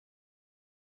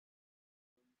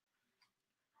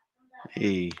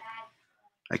Hey,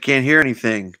 I can't hear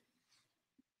anything.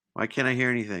 Why can't I hear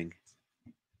anything?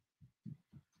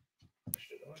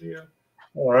 Audio.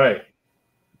 All right.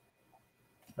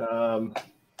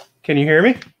 Can you hear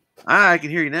me? I can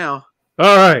hear you now.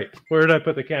 All right. Where did I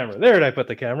put the camera? There did I put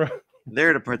the camera.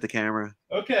 There to put the camera.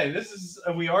 Okay, this is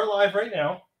we are live right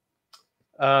now.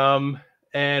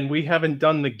 And we haven't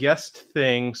done the guest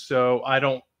thing, so I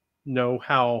don't know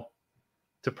how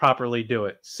to properly do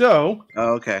it. So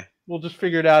Oh, okay. we'll just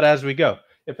figure it out as we go.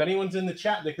 If anyone's in the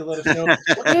chat, they can let us know.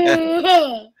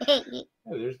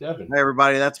 Oh, there's Devin. Hey,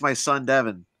 everybody, that's my son,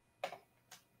 Devin.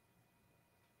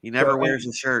 He never wears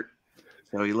a shirt,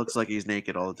 so he looks like he's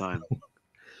naked all the time.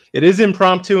 It is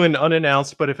impromptu and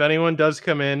unannounced, but if anyone does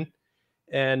come in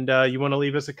and you want to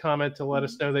leave us a comment to let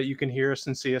us know that you can hear us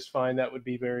and see us fine, that would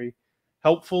be very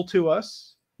helpful to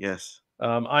us. Yes.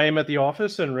 I am at the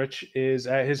office, and Rich is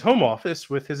at his home office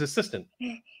with his assistant.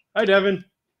 Hi, Devin.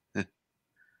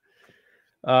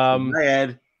 Hi,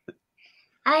 Ed.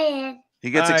 Hi, Ed. He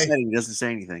gets Hi. excited. He doesn't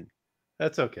say anything.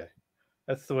 That's okay.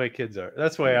 That's the way kids are.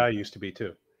 That's the way I used to be,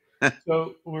 too.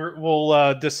 So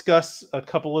we'll discuss a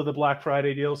couple of the Black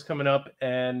Friday deals coming up,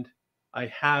 and I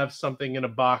have something in a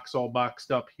box all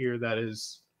boxed up here that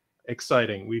is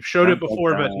exciting. We've showed it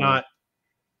before, but not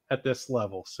at this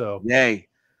level. So yay.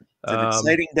 It's an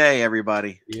exciting day,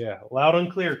 everybody. Yeah, loud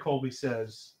and clear, Colby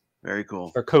says. Very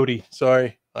cool. Or Cody,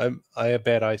 sorry. I have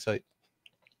bad eyesight.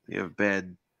 You have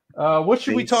bad. What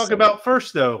should we talk about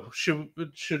first, though?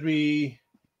 Should we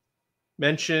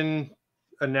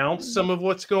announce some of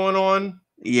what's going on?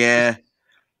 Yeah.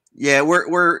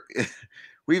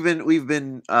 We've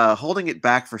been holding it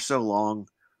back for so long.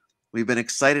 We've been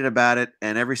excited about it,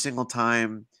 and every single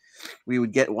time we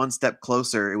would get one step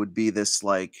closer, it would be this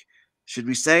like, should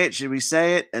we say it? Should we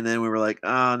say it? And then we were like,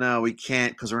 oh no, we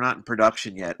can't because we're not in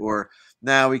production yet, or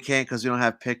no, we can't because we don't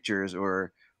have pictures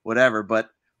or whatever. But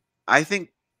I think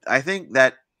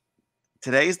that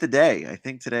today's the day. I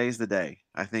think today's the day.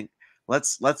 I think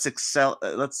let's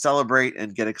celebrate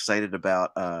and get excited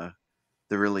about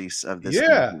the release of this.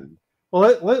 Yeah.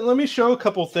 Well, let me show a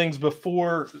couple things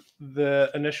before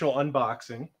the initial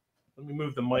unboxing. Let me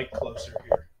move the mic closer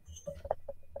here.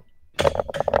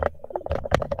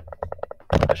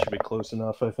 That should be close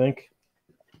enough, I think.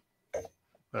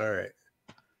 All right.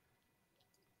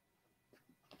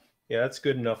 Yeah, that's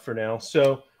good enough for now.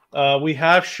 So we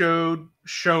have shown,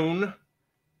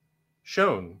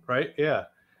 right? Yeah.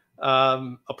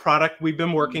 A product we've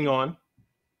been working on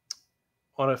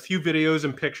a few videos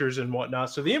and pictures and whatnot.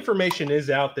 So the information is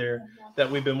out there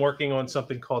that we've been working on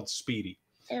something called Speedy.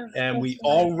 And we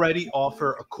already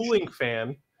offer a cooling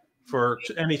fan for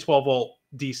any 12-volt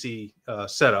DC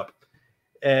setup.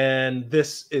 And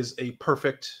this is a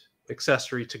perfect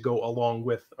accessory to go along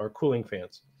with our cooling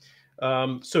fans.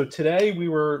 So today we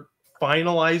were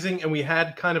finalizing, and we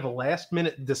had kind of a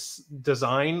last-minute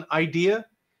design idea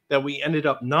that we ended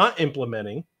up not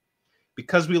implementing.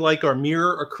 Because we like our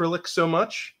mirror acrylic so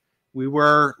much, we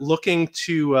were looking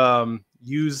to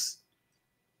use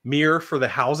mirror for the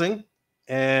housing.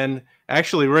 And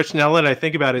actually, Rich, now that I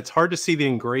think about it, it's hard to see the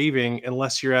engraving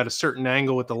unless you're at a certain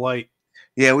angle with the light.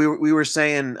 Yeah, we were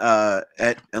saying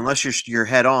unless you're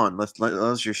head on,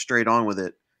 unless you're straight on with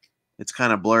it, it's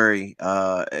kind of blurry.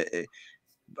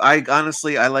 I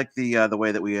honestly like the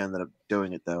way that we ended up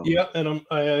doing it, though. Yeah, and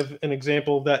I have an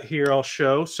example of that here I'll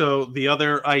show. So the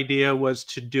other idea was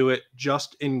to do it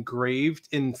just engraved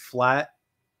in flat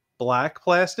black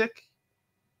plastic,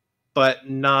 but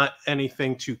not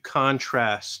anything to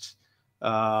contrast.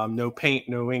 No paint,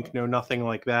 no ink, no nothing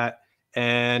like that.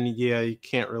 And yeah, you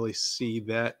can't really see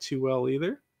that too well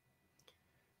either.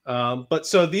 But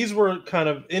so these were kind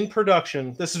of in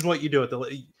production. This is what you do at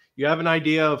the... You have an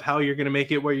idea of how you're going to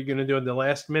make it, what you're going to do in the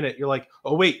last minute. You're like,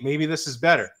 oh, wait, maybe this is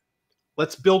better.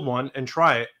 Let's build one and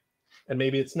try it. And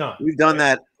maybe it's not. We've done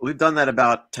that. We've done that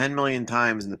about 10 million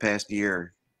times in the past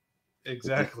year.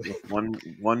 Exactly. With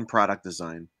one product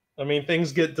design. I mean,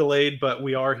 things get delayed, but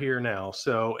we are here now.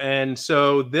 So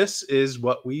this is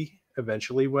what we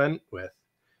eventually went with.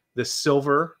 The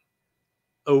silver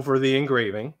over the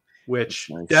engraving,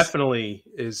 which definitely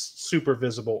is super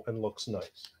visible and looks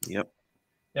nice. Yep.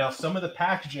 Now, some of the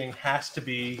packaging has to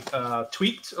be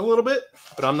tweaked a little bit,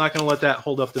 but I'm not going to let that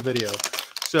hold up the video.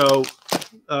 So,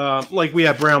 like we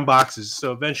have brown boxes,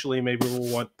 so eventually maybe we'll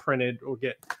want printed or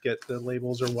get the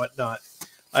labels or whatnot.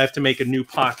 I have to make a new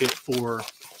pocket for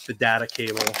the data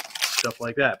cable, stuff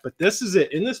like that. But this is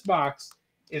it. In this box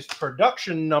is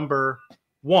production number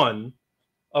 1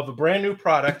 of a brand new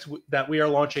product that we are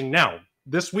launching now,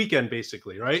 this weekend,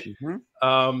 basically, right? Mm-hmm.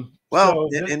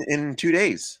 In 2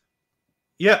 days.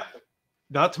 Yeah.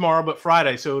 not tomorrow, but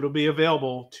Friday. So it'll be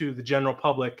available to the general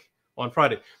public on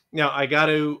Friday. Now, I got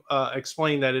to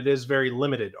explain that it is very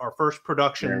limited. Our first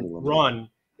production run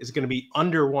is going to be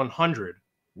under 100.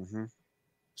 Mm-hmm.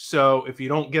 So if you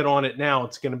don't get on it now,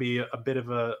 it's going to be a bit of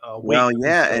a wait. Well,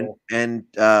 yeah, and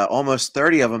almost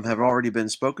 30 of them have already been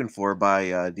spoken for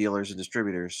by dealers and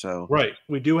distributors. So right,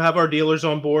 we do have our dealers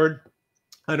on board.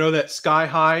 I know that Sky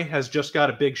High has just got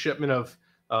a big shipment of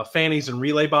fannies and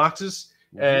relay boxes,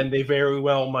 and they very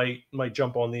well might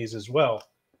jump on these as well.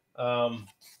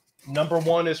 Number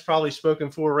one is probably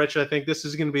spoken for, Rich. I think this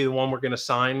is going to be the one we're going to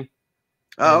sign.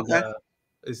 Oh, okay.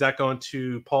 Is that going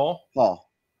to Paul? Paul.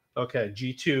 Okay,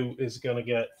 G2 is going to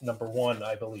get number one,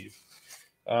 I believe.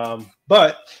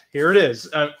 But here it is.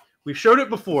 We've showed it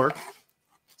before,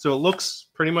 so it looks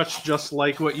pretty much just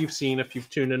like what you've seen if you've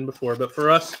tuned in before. But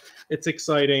for us, it's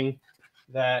exciting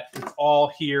that it's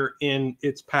all here in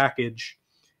its package.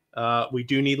 We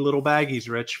do need little baggies,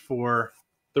 Rich, for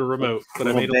the remote. But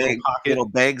I made a little pocket. Little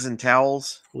bags and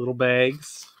towels. Little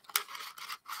bags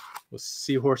with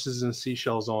seahorses and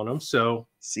seashells on them. So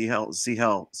seashells.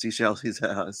 It's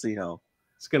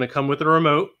going to come with a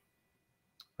remote,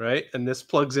 right? And this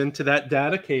plugs into that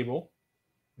data cable,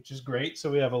 which is great. So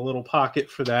we have a little pocket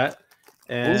for that.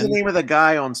 And what was the name of the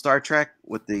guy on Star Trek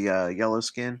with the yellow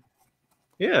skin?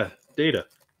 Yeah, Data.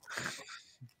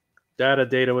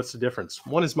 Data. What's the difference?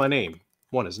 One is my name.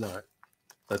 One is not.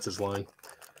 That's his line.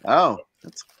 Oh,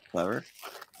 that's clever.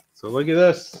 So look at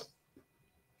this.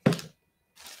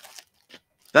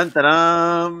 Dun, dun,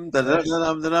 dun, dun,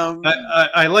 dun, dun, dun.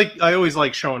 I always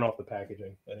like showing off the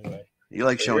packaging. Anyway, you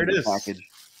like showing the package.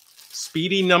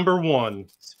 Speedy number one.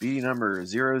 Speedy number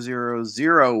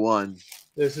 0001.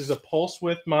 This is a pulse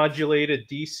width modulated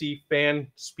DC fan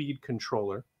speed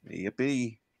controller.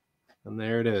 Yippee! And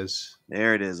there it is.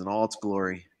 There it is in all its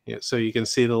glory. Yeah, so you can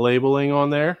see the labeling on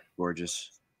there.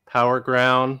 Gorgeous. Power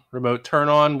ground, remote turn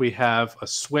on. We have a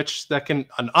switch an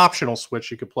optional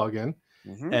switch you could plug in,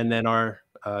 and then our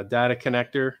data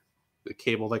connector, the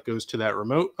cable that goes to that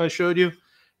remote I showed you,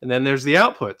 and then there's the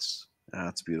outputs.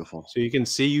 That's beautiful. So you can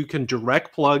see you can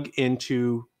direct plug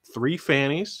into 3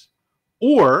 fannies,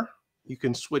 or you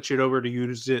can switch it over to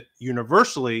use it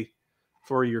universally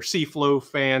for your C-Flow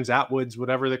fans, Atwoods,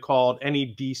 whatever they're called,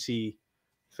 any DC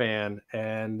fan.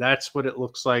 And that's what it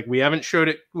looks like. We haven't showed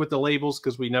it with the labels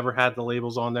because we never had the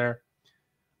labels on there.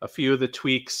 A few of the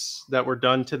tweaks that were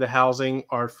done to the housing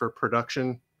are for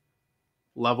production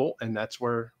level, and that's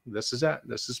where this is at.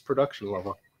 This is production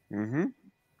level.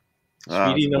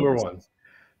 Speedy number one.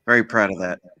 Very proud of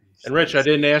that. And Rich, I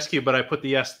didn't ask you, but I put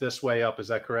the S this way up. Is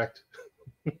that correct?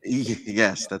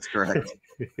 Yes, that's correct.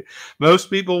 Most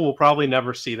people will probably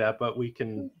never see that, but we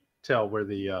can tell where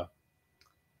the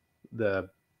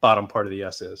bottom part of the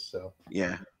S is. So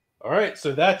yeah. All right,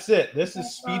 so that's it. This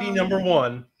is Speedy number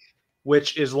one,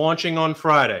 which is launching on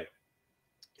Friday.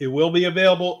 It will be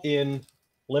available in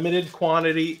limited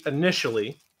quantity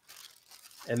initially,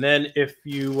 and then if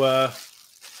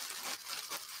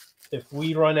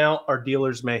we run out, our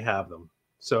dealers may have them.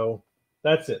 So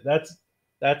that's it.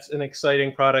 That's an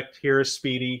exciting product. Here is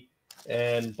Speedy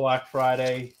and Black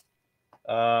Friday,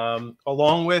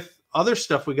 along with other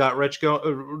stuff we got. Rich,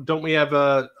 don't we have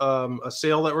a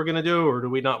sale that we're going to do, or do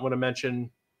we not want to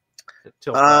mention?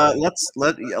 Till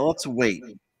let's wait.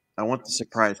 I want the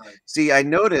surprise. See, I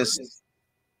noticed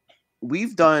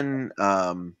we've done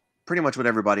pretty much what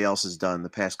everybody else has done the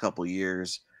past couple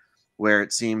years, where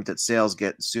it seemed that sales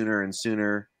get sooner and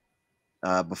sooner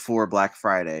before Black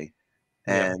Friday,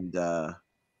 and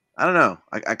I don't know.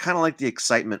 I kind of like the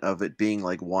excitement of it being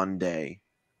like one day.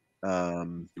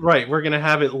 Right, we're gonna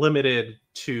have it limited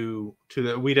to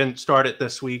the. We didn't start it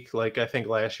this week, like I think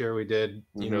last year we did.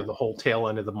 You know, the whole tail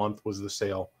end of the month was the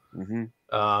sale.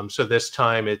 So this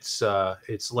time it's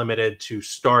limited to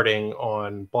starting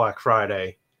on Black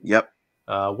Friday. Yep.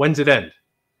 When's it end?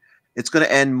 It's going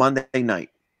to end Monday night,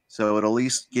 so it'll at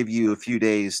least give you a few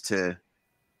days to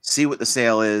see what the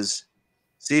sale is,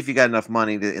 see if you got enough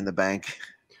money in the bank.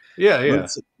 Yeah.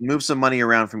 Move some money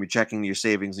around from your checking to your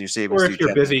savings, and your savings. Or if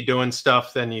you're busy doing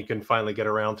stuff, then you can finally get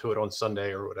around to it on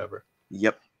Sunday or whatever.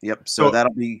 Yep. So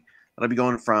that'll be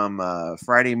going from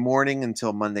Friday morning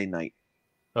until Monday night.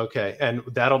 Okay, and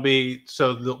that'll be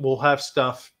we'll have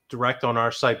stuff direct on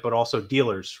our site, but also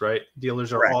dealers, right?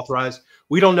 Dealers are Correct. Authorized.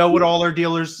 We don't know what all our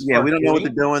dealers. Yeah, we don't know what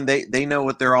they're doing. They know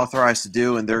what they're authorized to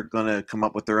do, and they're going to come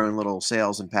up with their own little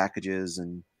sales and packages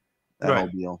and that whole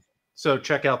deal. So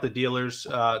check out the dealers.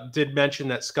 Did mention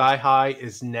that Sky High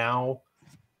is now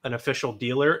an official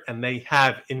dealer, and they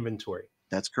have inventory.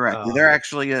 That's correct. They're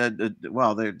actually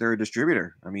they're a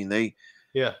distributor. I mean,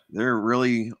 Yeah. They're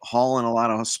really hauling a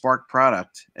lot of Spark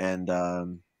product, and I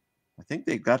think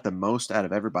they've got the most out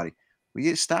of everybody. Will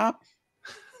you stop?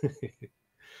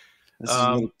 This is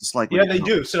what it's like. Yeah, they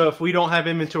do. So if we don't have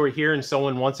inventory here and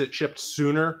someone wants it shipped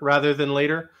sooner rather than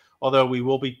later, although we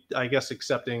will be, I guess,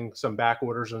 accepting some back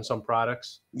orders on some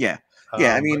products. Yeah.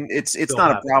 I mean, it's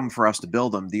not a problem for us to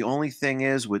build them. The only thing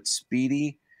is with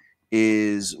Speedy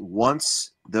is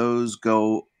once they're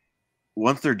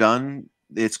done,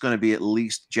 it's going to be at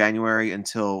least January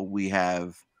until we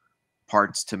have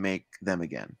parts to make them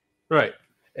again. Right.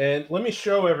 And let me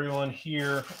show everyone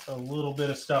here a little bit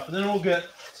of stuff, and then we'll get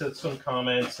to some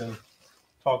comments and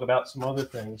talk about some other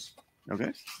things.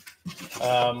 Okay.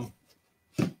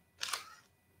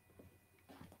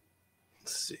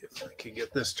 Let's see if I can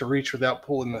get this to reach without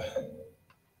pulling the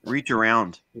reach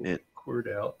around it cord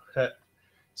out.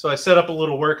 So I set up a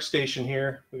little workstation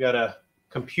here. We got a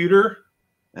computer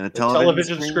and a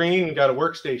television screen. We got a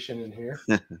workstation in here.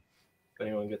 If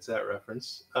anyone gets that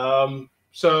reference.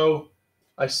 So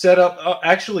I set up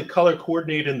actually color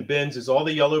coordinated in the bins. Is all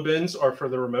the yellow bins are for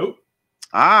the remote.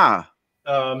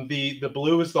 The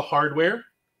blue is the hardware.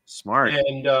 Smart.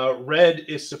 And red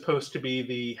is supposed to be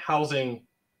the housing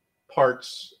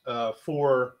parts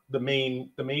for the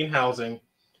main housing,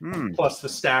 plus the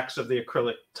stacks of the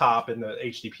acrylic top and the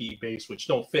HDPE base, which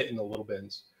don't fit in the little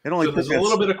bins. So there's a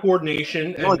little bit of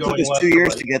coordination. It only took us 2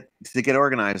 years to get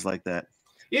organized like that.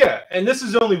 Yeah, and this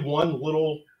is only one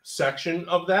little section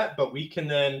of that, but we can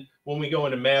then, when we go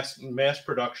into mass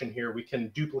production here, we can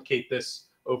duplicate this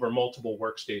over multiple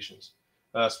workstations,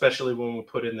 especially when we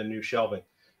put in the new shelving.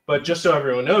 But just so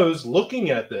everyone knows, looking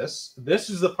at this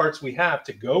is the parts we have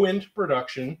to go into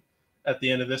production at the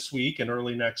end of this week and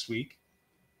early next week.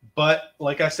 But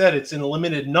like I said, it's in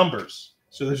limited numbers.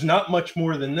 So there's not much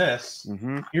more than this.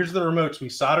 Here's the remotes. We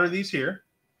solder these here.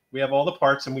 We have all the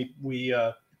parts, and we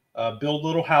build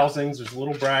little housings. There's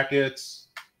little brackets,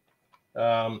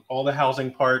 all the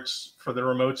housing parts for the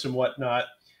remotes and whatnot.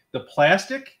 The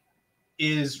plastic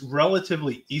is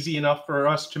relatively easy enough for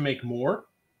us to make more.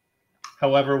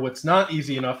 However, what's not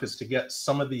easy enough is to get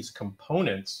some of these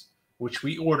components, which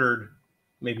we ordered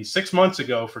maybe 6 months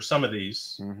ago for some of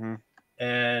these.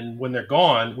 And when they're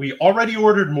gone, we already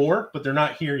ordered more, but they're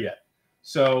not here yet.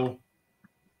 So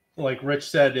like Rich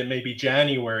said, it may be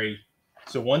January.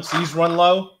 So once these run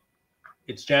low,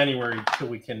 it's January till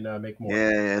we can make more.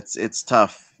 Yeah, it's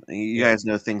tough. You guys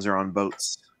know things are on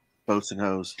boats and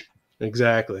hose.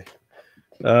 Exactly.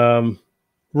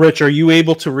 Rich, are you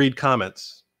able to read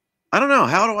comments? I don't know.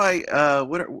 How do I?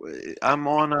 I'm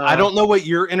on. I don't know what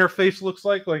your interface looks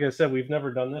like. Like I said, we've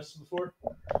never done this before.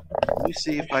 Let me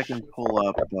see if I can pull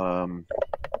up.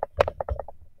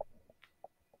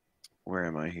 Where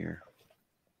am I here?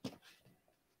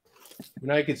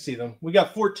 Now I can see them. We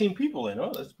got 14 people in.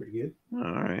 Oh, that's pretty good.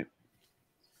 All right.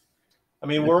 I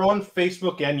mean, we're on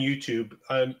Facebook and YouTube.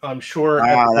 I'm sure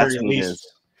at the very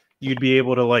least you'd be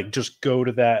able to like just go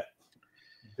to that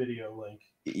video link.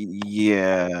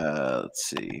 Yeah, let's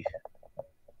see.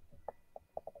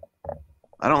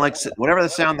 I don't like whatever the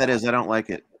sound that is. I don't like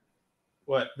it.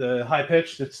 What, the high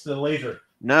pitch? It's the laser.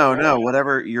 No,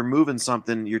 whatever. You're moving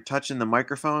something. You're touching the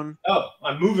microphone. Oh,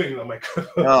 I'm moving the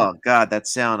microphone. Oh God, that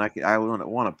sound! I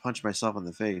want to punch myself in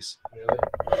the face. Really?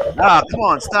 Ah, come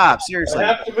on, stop! Seriously.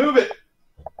 I have to move it.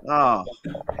 Oh.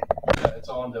 That's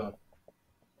all I'm doing.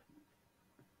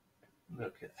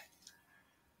 Okay.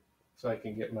 So I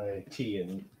can get my tea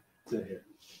in to here.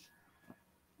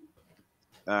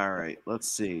 All right, let's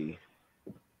see.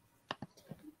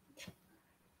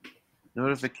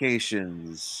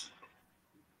 Notifications.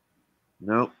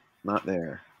 Nope, not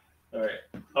there. All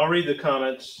right. I'll read the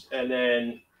comments, and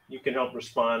then you can help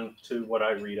respond to what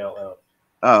I read out loud.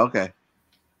 Oh, okay.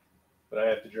 But I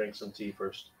have to drink some tea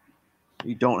first.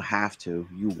 You don't have to.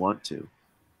 You want to.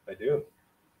 I do.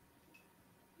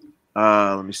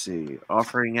 Let me see.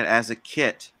 Offering it as a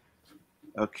kit.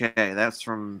 Okay, that's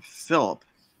from Philip.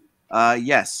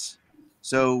 Yes.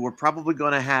 So we're probably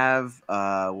going to have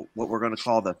what we're going to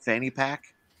call the fanny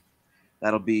pack.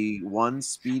 That'll be 1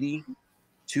 Speedy,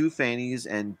 2 fannies,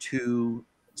 and 2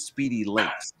 Speedy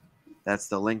links. That's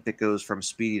the link that goes from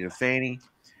Speedy to fanny.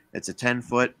 It's a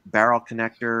 10-foot barrel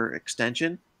connector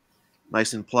extension.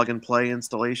 Nice and plug-and-play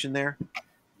installation there.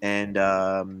 And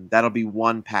that'll be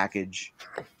one package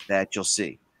that you'll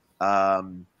see.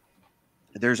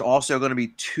 There's also going to be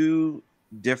 2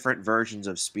 different versions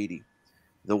of Speedy.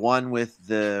 The one with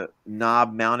the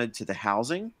knob mounted to the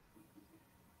housing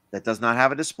that does not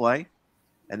have a display.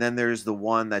 And then there's the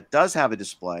one that does have a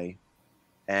display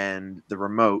and the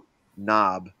remote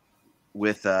knob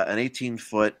with an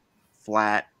 18-foot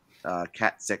flat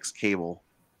Cat 6 cable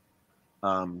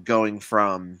going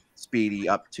from Speedy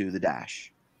up to the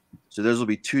Dash. So those will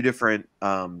be two different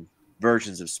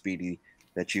versions of Speedy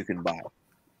that you can buy.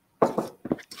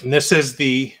 And this is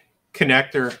the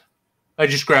connector. I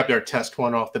just grabbed our test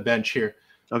one off the bench here.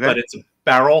 Okay. But it's a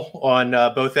barrel on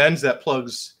both ends that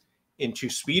plugs into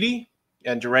Speedy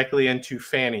and directly into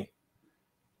Fanny.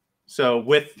 So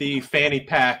with the Fanny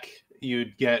pack,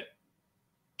 you'd get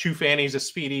 2 Fannies of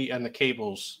Speedy and the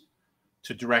cables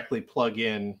to directly plug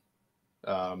in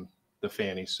the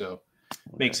Fanny. So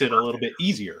makes it a little bit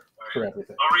easier for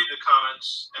everything. I'll read the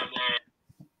comments and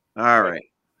then. All right.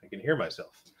 I can hear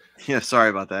myself. Yeah, sorry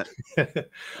about that. Okay.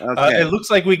 It looks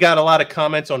like we got a lot of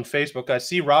comments on Facebook. I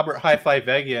see Robert Hi-Fi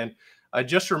Vegan. I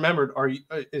just remembered,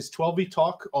 is 12V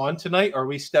Talk on tonight? Are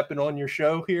we stepping on your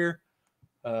show here?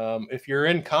 If you're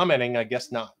in commenting, I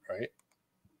guess not, right?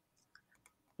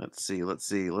 Let's see. All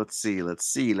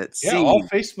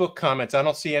Facebook comments. I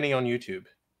don't see any on YouTube.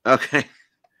 Okay.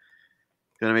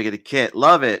 Gonna make it a kit.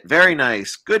 Love it. Very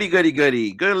nice. Goody.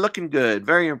 Good looking good.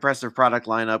 Very impressive product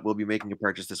lineup. We'll be making a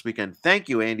purchase this weekend. Thank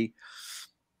you, Andy.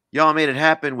 Y'all made it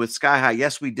happen with Sky High.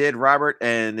 Yes, we did, Robert.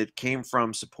 And it came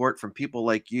from support from people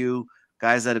like you,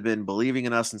 guys that have been believing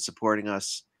in us and supporting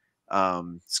us.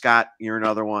 Scott, you're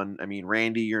another one. I mean,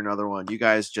 Randy, you're another one. You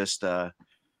guys just,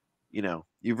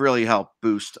 you've really helped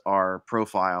boost our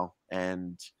profile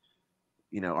and,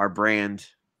 our brand.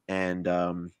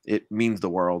 And it means the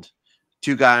world.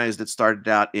 2 guys that started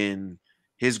out in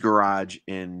his garage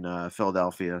in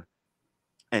Philadelphia.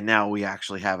 And now we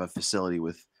actually have a facility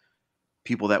with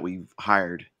people that we've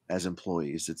hired as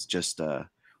employees. It's just,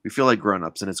 we feel like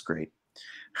grown-ups, and it's great.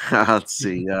 Let's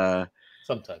see.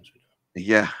 Sometimes we do.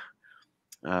 Yeah.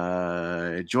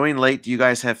 Join late. Do you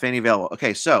guys have Fanny available?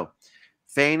 Okay, so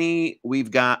Fanny, we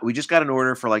just got an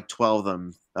order for like 12 of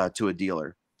them to a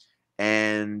dealer.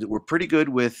 And we're pretty good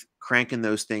with cranking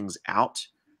those things out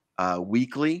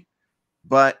weekly.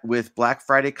 But with Black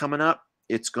Friday coming up,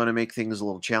 it's going to make things a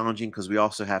little challenging because we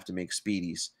also have to make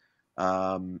Speedies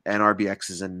and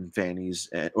RBXs and Fannies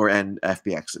and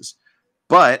FBXs.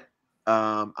 But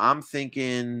I'm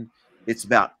thinking it's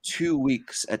about 2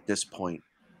 weeks at this point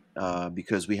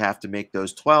because we have to make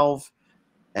those 12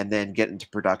 and then get into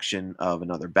production of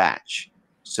another batch.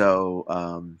 So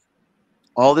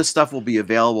all this stuff will be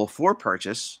available for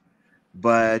purchase,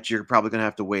 but you're probably going to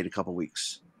have to wait a couple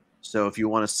weeks. So if you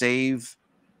want to save,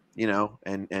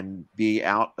 and be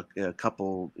out a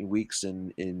couple weeks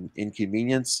in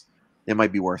inconvenience, it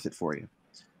might be worth it for you.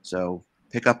 So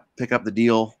pick up the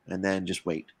deal and then just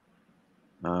wait.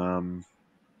 Do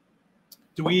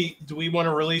we want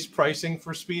to release pricing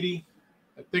for Speedy?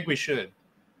 I think we should.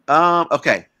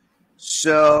 Okay.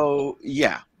 So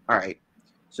yeah. All right.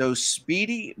 So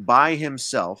Speedy by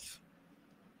himself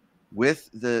with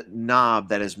the knob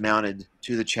that is mounted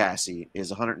to the chassis is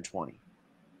 120.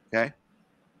 Okay.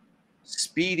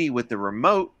 Speedy with the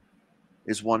remote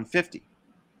is 150.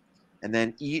 And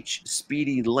then each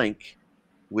Speedy link,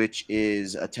 which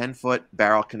is a 10-foot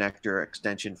barrel connector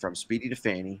extension from Speedy to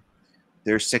Fanny,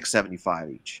 they're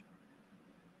 $675 each.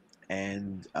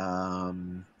 And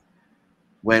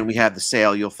when we have the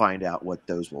sale, you'll find out what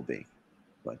those will be.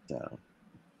 But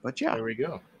yeah. There we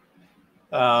go.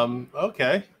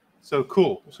 Okay. So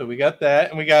cool. So we got that,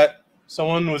 and we got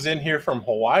someone was in here from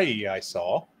Hawaii, I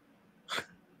saw.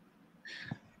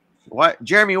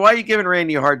 Jeremy, why are you giving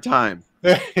Randy a hard time?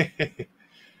 I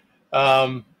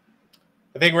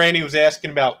think Randy was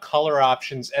asking about color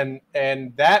options,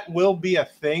 and that will be a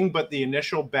thing, but the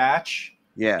initial batch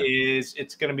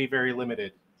it's going to be very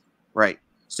limited. Right.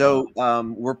 So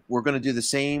we're going to do the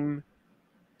same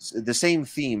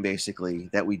theme basically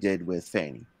that we did with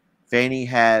Fanny. Fanny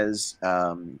has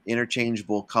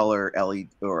interchangeable color LED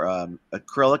or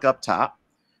acrylic up top,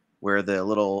 where the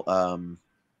little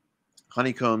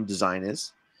honeycomb design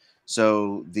is.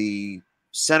 So the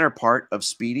center part of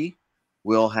Speedy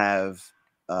will have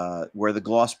where the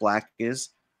gloss black is,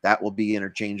 that will be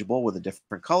interchangeable with a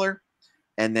different color.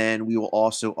 And then we will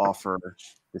also offer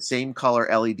the same color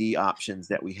LED options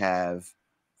that we have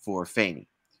for Fanny,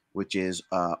 which is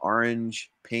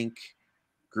orange, pink,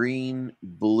 green,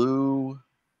 blue,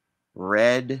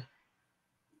 red,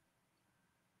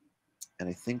 and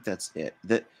I think that's it.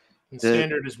 The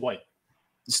standard is white.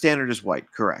 The standard is white,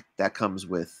 correct. That comes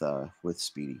with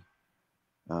Speedy.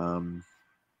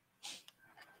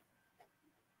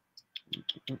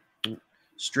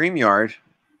 StreamYard,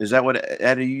 is that what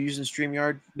Ed, are you using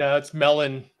StreamYard? No, it's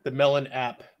Melon, the Melon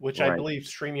app, which right. I believe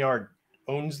StreamYard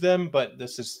owns them, but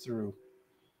this is through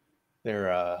their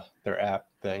app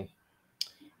thing.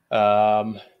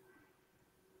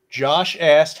 Josh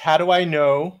asked, how do I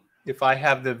know if I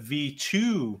have the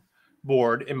V2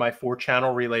 board in my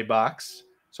 4-channel relay box,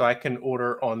 so I can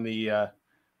order on the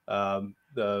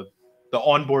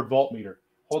onboard voltmeter.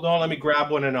 Hold on, let me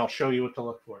grab one and I'll show you what to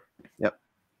look for. Yep.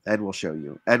 Ed will show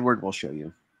you. Edward will show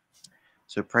you.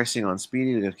 So pricing on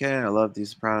Speedy. Okay, I love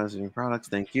these products. New products.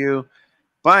 Thank you.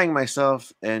 Buying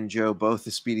myself and Joe both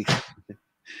the Speedy.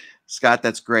 Scott,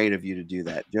 that's great of you to do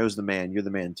that. Joe's the man. You're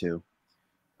the man too.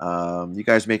 You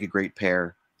guys make a great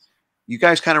pair. You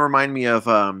guys kind of remind me of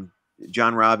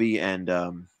John Robbie and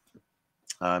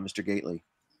Mr. Gately.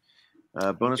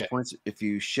 Bonus points if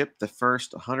you ship the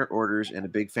first 100 orders in a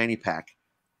big fanny pack.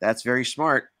 That's very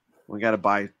smart. We got to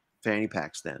buy fanny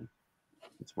packs then.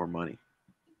 It's more money.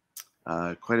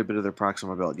 Quite a bit of their products on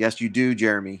my belt. Yes, you do,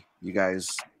 Jeremy. You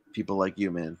guys, people like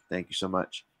you, man. Thank you so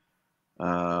much.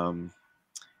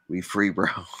 We free, bro.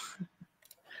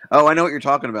 Oh, I know what you're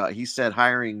talking about. He said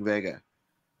hiring Vega.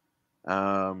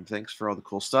 Thanks for all the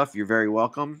cool stuff. You're very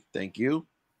welcome. Thank you.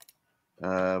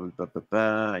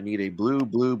 I need a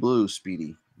blue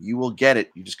Speedy. You will get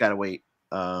it. You just got to wait.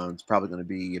 It's probably going to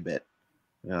be a bit,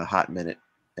 a hot minute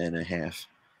and a half.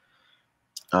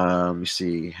 Let me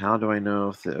see. How do I know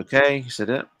if okay, he said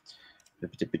it.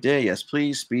 Yes,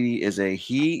 please. Speedy is a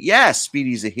he. Yes,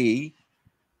 Speedy's a he.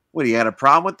 What, you got a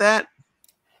problem with that?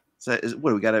 So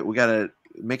what, we gotta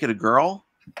make it a girl?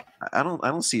 I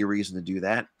don't see a reason to do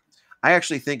that. I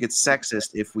actually think it's sexist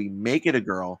if we make it a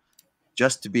girl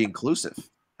just to be inclusive.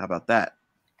 How about that?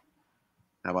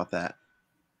 How about that?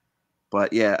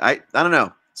 But yeah, I don't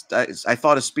know. I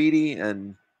thought of Speedy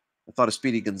and I thought of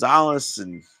Speedy Gonzalez,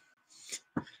 and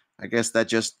I guess that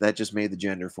just made the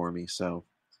gender for me. So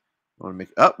I want to make.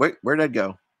 Oh wait, where did I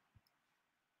go?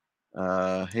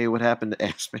 Hey, what happened to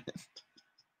X-Men?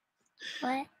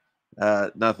 What?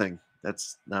 Nothing.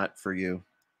 That's not for you.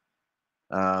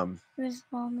 Who's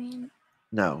man?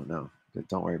 No,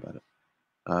 don't worry about it.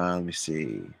 Let me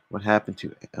see. What happened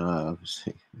to let me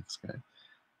see. Next guy.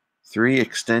 3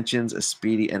 extensions, a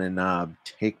Speedy, and a knob.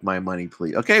 Take my money,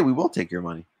 please. Okay, we will take your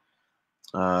money.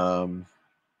 Let's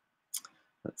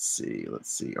see.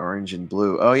 Orange and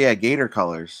blue. Oh yeah, Gator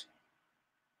colors.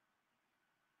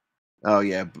 Oh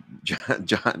yeah,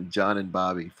 John and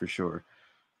Bobby for sure.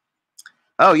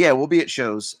 Oh yeah, we'll be at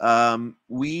shows.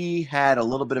 We had a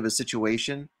little bit of a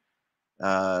situation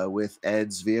with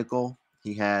Ed's vehicle.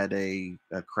 He had a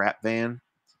crap van,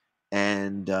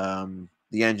 and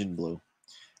the engine blew,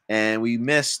 and we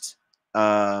missed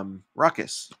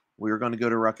Ruckus. We were going to go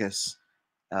to Ruckus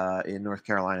in North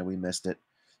Carolina. We missed it,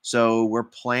 so we're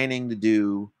planning to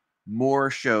do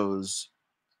more shows.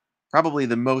 Probably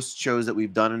the most shows that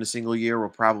we've done in a single year. We'll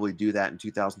probably do that in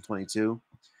 2022.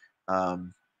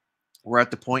 We're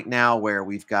at the point now where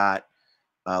we've got,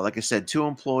 like I said, 2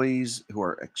 employees who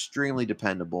are extremely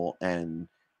dependable and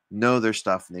know their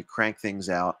stuff, and they crank things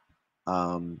out,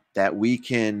 that we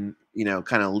can,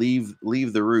 kind of leave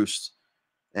the roost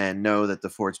and know that the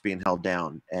fort's being held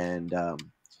down. And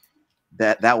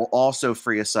that will also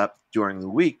free us up during the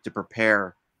week to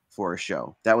prepare for a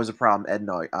show. That was a problem Ed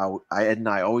and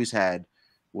I always had,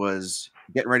 was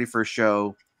getting ready for a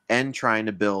show and trying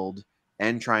to build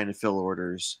and trying to fill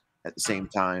orders at the same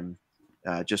time.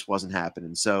 Just wasn't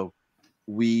happening. So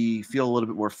we feel a little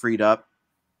bit more freed up,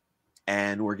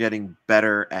 and we're getting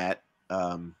better at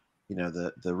the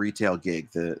retail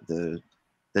gig, the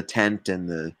tent and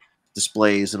the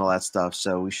displays and all that stuff.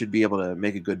 So we should be able to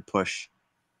make a good push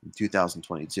in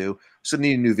 2022. So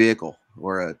need a new vehicle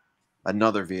or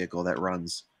another vehicle that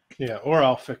runs. Yeah, or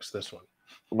I'll fix this one.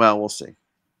 Well, we'll see.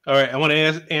 All right, I want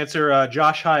to answer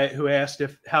Josh Hyatt, who asked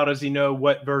how does he know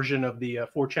what version of the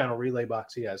 4-channel relay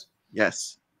box he has.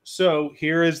 Yes. So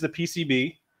here is the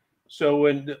PCB. So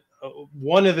when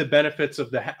one of the benefits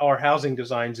of our housing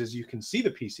designs is you can see the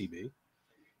PCB.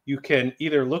 You can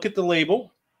either look at the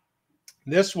label.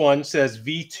 This one says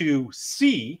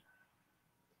V2C.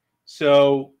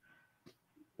 So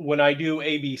when I do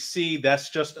ABC, that's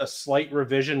just a slight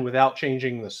revision without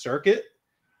changing the circuit.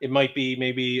 It might be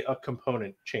maybe a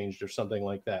component changed or something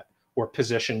like that, or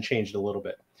position changed a little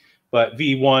bit. But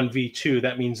V1, V2,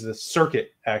 that means the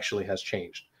circuit actually has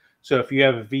changed. So if you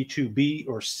have a V2B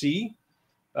or C,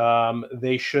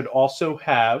 they should also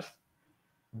have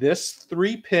this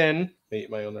 3-pin,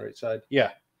 am I on the right side? Yeah.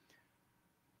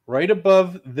 Right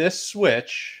above this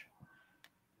switch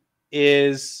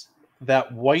is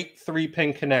that white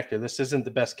 3-pin connector. This isn't the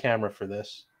best camera for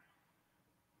this,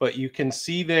 but you can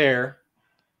see there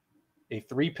a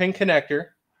 3-pin connector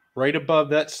right above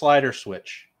that slider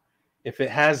switch. If it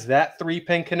has that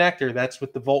 3-pin connector, that's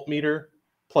what the voltmeter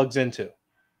plugs into.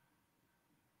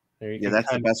 There you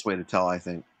that's the best way to tell, I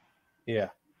think. Yeah.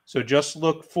 So just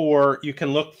look for, you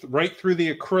can look right through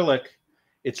the acrylic.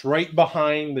 It's right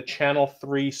behind the channel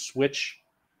 3 switch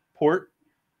port.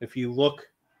 If you look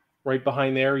right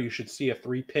behind there, you should see a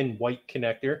 3-pin white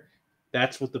connector.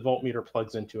 That's what the voltmeter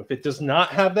plugs into. If it does not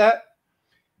have that,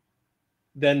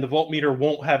 then the voltmeter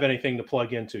won't have anything to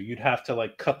plug into. You'd have to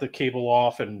like cut the cable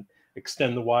off and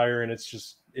extend the wire, and it's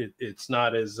just it's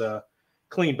not as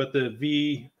clean. But the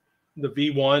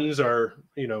V1s are,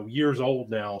 you know, years old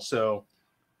now, so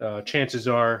chances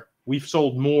are we've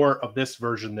sold more of this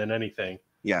version than anything.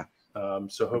 Yeah.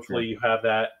 So hopefully you have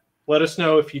that. Let us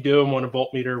know if you do and want a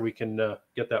voltmeter. We can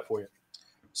get that for you.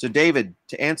 So David,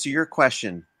 to answer your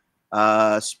question,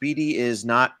 Speedy is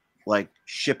not like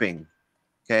shipping.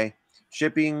 Okay.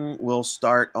 Shipping will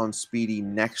start on Speedy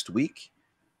next week.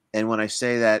 And when I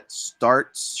say that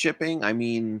starts shipping, I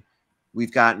mean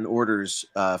we've gotten orders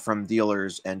from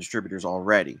dealers and distributors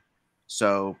already.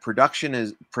 So production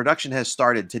has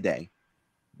started today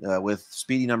with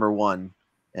Speedy number 1,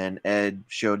 and Ed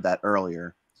showed that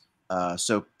earlier.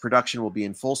 So production will be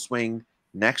in full swing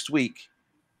next week,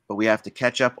 but we have to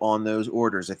catch up on those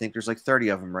orders. I think there's like 30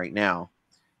 of them right now.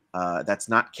 That's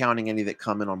not counting any that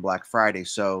come in on Black Friday.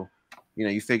 So, you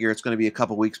know, you figure it's going to be a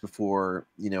couple weeks before,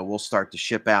 you know, we'll start to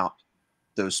ship out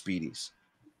those Speedies.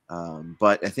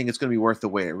 But I think it's going to be worth the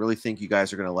wait. I really think you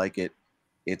guys are going to like it.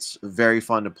 It's very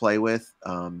fun to play with.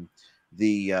 You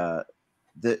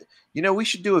know, we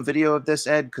should do a video of this,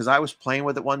 Ed, because I was playing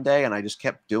with it one day and I just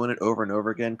kept doing it over and over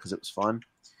again because it was fun.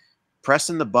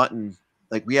 Pressing the button,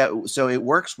 like so it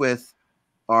works with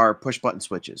our push button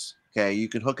switches. Okay, you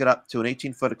can hook it up to an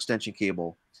 18-foot extension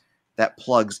cable that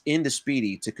plugs into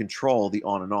Speedy to control the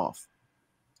on and off.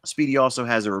 Speedy also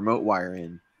has a remote wire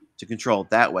in to control it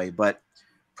that way, but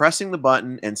pressing the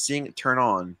button and seeing it turn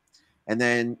on, and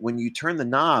then when you turn the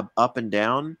knob up and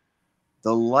down,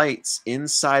 the lights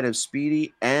inside of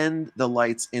Speedy and the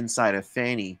lights inside of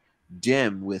Fanny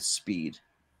dim with speed.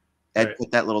 Ed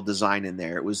put that little design in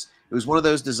there. It was one of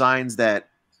those designs that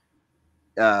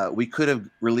we could have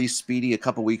released Speedy a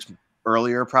couple weeks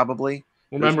earlier, probably.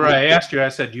 Remember, I asked you. I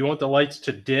said, "Do you want the lights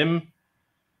to dim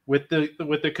with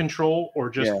the control or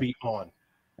just be on?"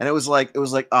 And it was like,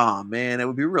 oh man, it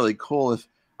would be really cool if,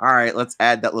 all right, let's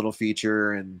add that little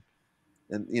feature and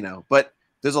you know, but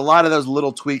there's a lot of those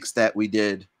little tweaks that we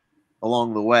did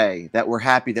along the way that we're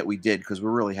happy that we did because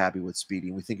we're really happy with Speedy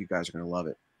and we think you guys are going to love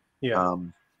it. Yeah.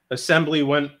 Assembly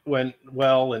went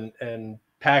well, and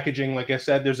packaging, like I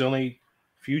said, there's only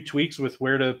a few tweaks with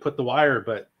where to put the wire,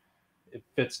 but it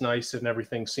fits nice and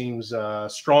everything seems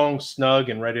strong, snug,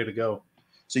 and ready to go.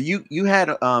 So you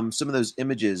had some of those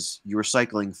images you were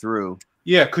cycling through.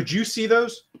 Yeah, could you see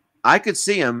those? I could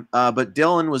see them, but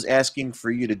Dylan was asking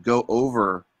for you to go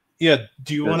over. Yeah,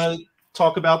 do you want to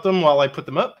talk about them while I put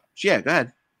them up? Yeah, go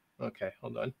ahead. Okay,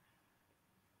 hold on.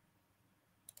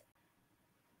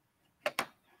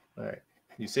 All right,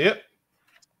 you see it?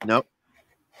 Nope.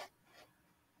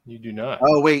 You do not.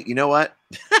 Oh wait, you know what?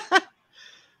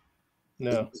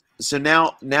 No. So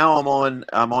now I'm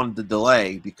on the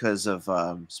delay because of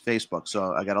Facebook.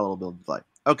 So I got a little bit of delay.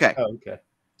 Okay. Oh, okay.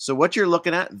 So what you're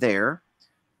looking at there,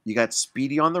 you got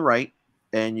Speedy on the right,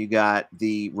 and you got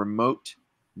the remote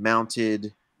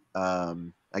mounted, I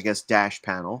guess, dash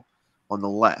panel on the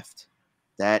left.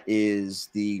 That is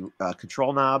the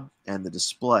control knob and the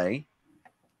display,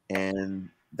 and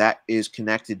that is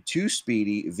connected to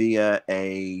Speedy via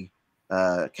a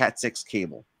Cat6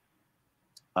 cable.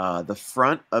 The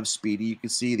front of Speedy, you can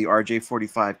see the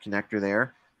RJ45 connector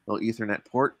there, little Ethernet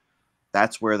port.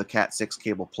 That's where the Cat6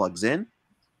 cable plugs in.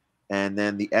 And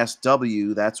then the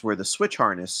SW, that's where the switch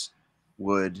harness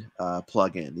would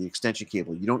plug in, the extension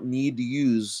cable. You don't need to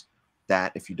use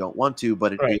that if you don't want to,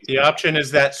 but the option is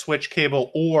that switch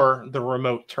cable or the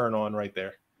remote turn on right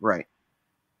there. Right.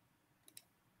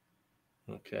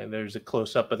 Okay, there's a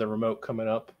close-up of the remote coming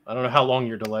up. I don't know how long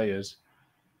your delay is.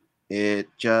 It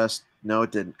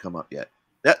didn't come up yet.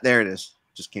 There it is.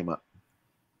 Just came up.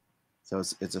 So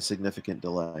it's a significant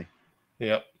delay.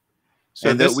 Yep.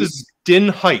 So this is DIN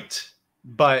height,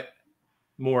 but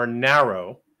more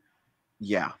narrow.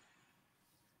 Yeah.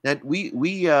 And we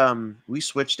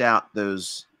switched out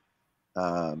those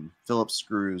Phillips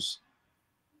screws.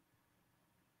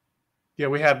 Yeah,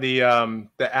 we have the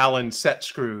Allen set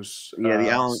screws. Yeah, the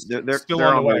Allen they're still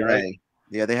on the way, right? Way.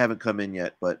 Yeah, they haven't come in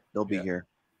yet, but they'll be here.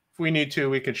 If we need to,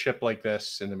 we could ship like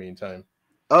this in the meantime.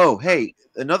 Oh, hey,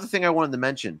 another thing I wanted to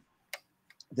mention.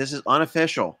 This is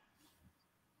unofficial,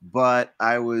 but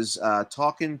I was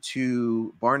talking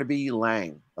to Barnaby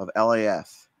Lang of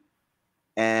LAF,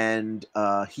 and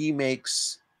he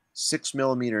makes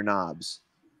 6mm knobs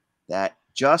that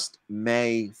just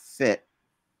may fit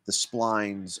the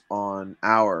splines on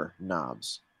our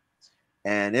knobs.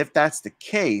 And if that's the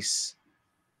case,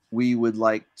 we would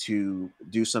like to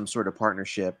do some sort of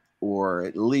partnership, or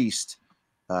at least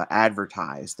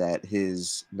advertise that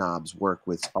his knobs work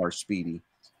with our Speedy.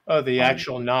 Oh, the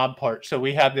actual knob part. So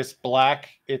we have this black,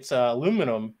 it's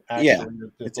aluminum, actually. Yeah,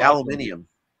 the it's black aluminium.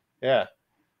 Yeah.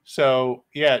 So,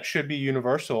 yeah, it should be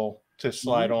universal to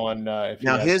slide on. If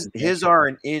Now, you his are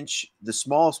an inch. The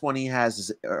smallest one he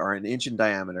has are an inch in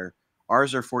diameter.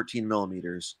 Ours are 14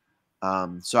 millimeters.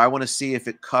 So I want to see if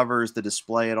it covers the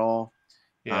display at all.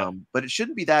 Yeah. But it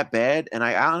shouldn't be that bad. And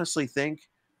I honestly think,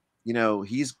 you know,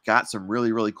 he's got some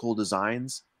really, really cool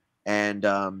designs. And,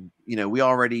 you know, we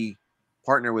already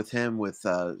partner with him with,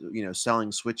 you know,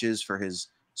 selling switches for his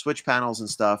switch panels and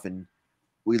stuff. And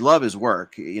we love his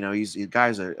work. You know, the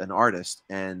guy's an artist,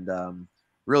 and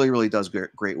really, really does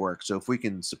great work. So if we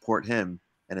can support him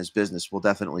and his business, we'll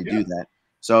definitely do that.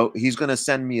 So he's going to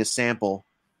send me a sample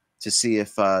to see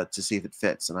if it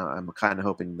fits, and I'm kind of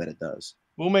hoping that it does.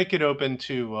 We'll make it open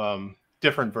to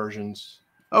different versions.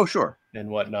 Oh, sure. And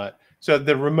whatnot. So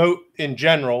the remote in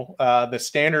general, the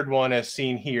standard one as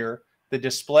seen here, the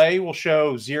display will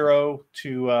show 0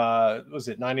 to was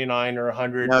it 99 or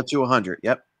 100? No, to 100.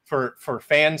 Yep. For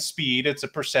fan speed, it's a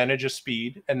percentage of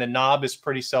speed, and the knob is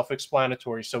pretty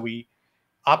self-explanatory. So we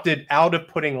opted out of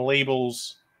putting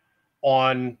labels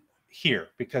on here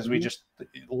because we just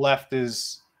left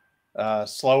is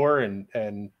slower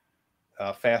and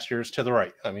faster is to the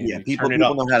right. I mean, yeah, people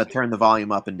know how to turn the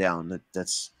volume up and down.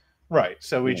 That's right.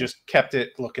 So we just kept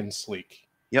it looking sleek.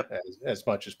 Yep, as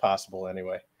much as possible.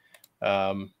 Anyway,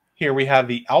 here we have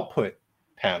the output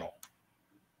panel.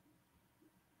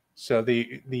 So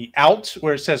the out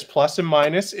where it says plus and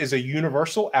minus is a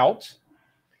universal out.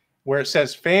 Where it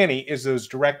says fanny is those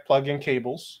direct plug-in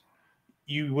cables.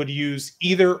 You would use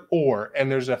either or,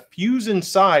 and there's a fuse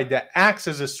inside that acts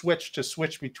as a switch to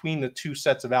switch between the two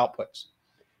sets of outputs.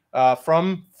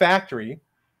 From factory,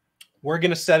 we're going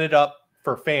to set it up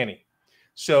for fanny.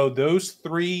 So those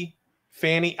 3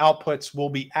 fanny outputs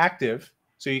will be active,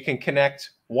 so you can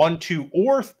connect 1, 2,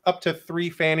 or up to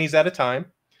 3 fannies at a time.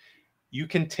 You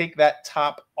can take that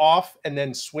top off and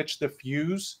then switch the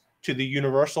fuse to the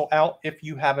universal out if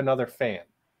you have another fan.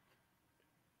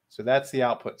 So that's the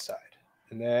output side.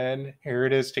 And then here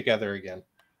it is together again.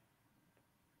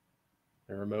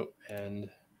 The remote and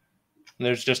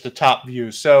there's just a top view.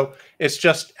 So it's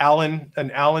just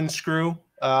an Allen screw,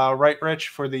 right, Rich,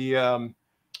 for the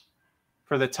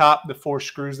top, the 4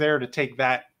 screws there to take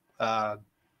that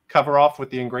cover off with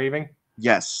the engraving.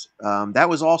 Yes, that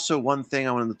was also one thing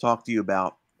I wanted to talk to you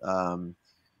about.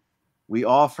 We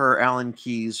offer Allen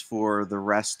keys for the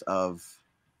rest of,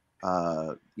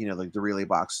 you know, like the relay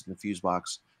box and the fuse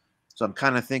box. So I'm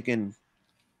kind of thinking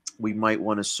we might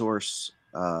want to source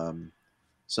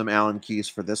some Allen keys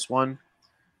for this one.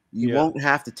 You won't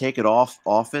have to take it off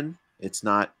often. It's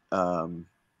not. You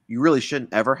really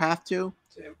shouldn't ever have to.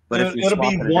 But if it'll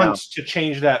be once to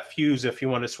change that fuse if you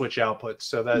want to switch outputs.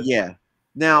 So that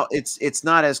Now it's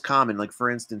not as common. Like for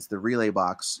instance, the relay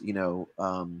box. You know,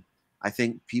 I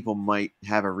think people might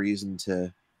have a reason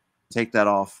to take that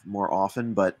off more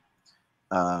often, but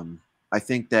I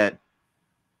think that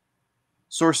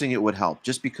sourcing it would help,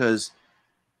 just because,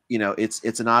 you know,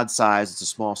 it's an odd size, it's a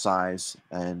small size,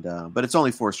 and but it's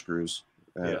only 4 screws,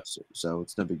 so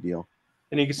it's no big deal.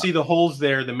 And you can see the holes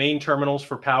there. The main terminals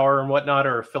for power and whatnot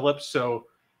are Phillips, so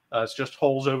it's just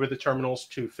holes over the terminals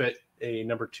to fit a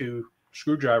number 2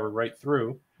 screwdriver right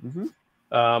through.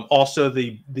 Also,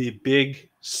 the big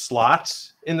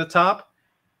slots in the top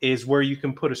is where you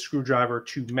can put a screwdriver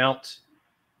to mount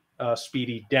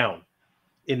Speedy down.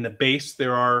 In the base,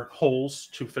 there are holes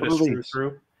to fit a screw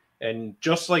through, and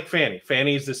just like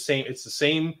Fanny is the same. It's the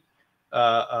same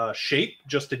shape,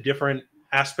 just a different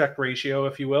aspect ratio,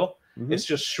 if you will. It's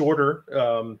just shorter,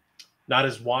 not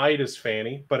as wide as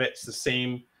Fanny, but it's the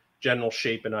same general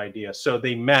shape and idea. So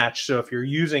they match. So if you're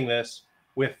using this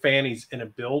with Fanny's in a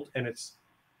build and it's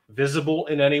visible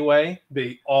in any way,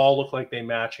 they all look like they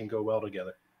match and go well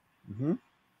together. It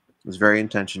was very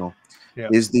intentional.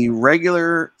 Is the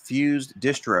regular fused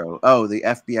distro, the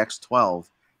FBX12,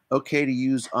 okay to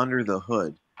use under the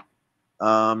hood?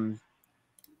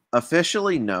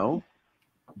 Officially, no.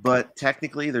 But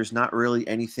technically, there's not really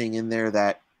anything in there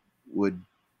that would,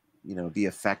 you know, be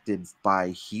affected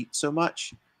by heat so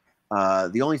much.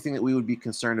 The only thing that we would be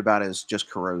concerned about is just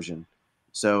corrosion.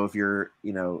 So if you're,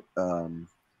 you know,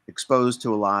 exposed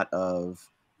to a lot of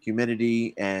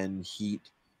humidity and heat,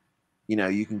 you know,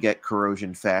 you can get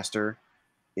corrosion faster.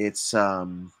 It's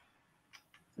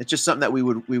just something that we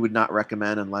would not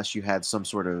recommend unless you had some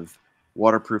sort of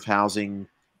waterproof housing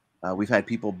We've had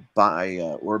people buy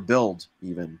or build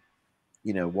even,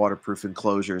 waterproof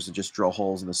enclosures and just drill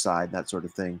holes in the side, that sort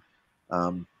of thing.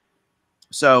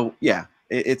 So yeah,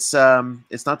 it's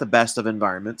not the best of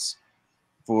environments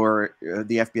for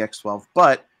the FBX 12,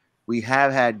 but we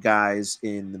have had guys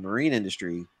in the marine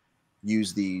industry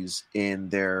use these in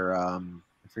their I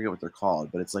forget what they're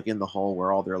called, but it's like in the hull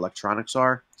where all their electronics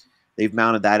are. They've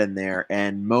mounted that in there,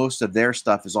 and most of their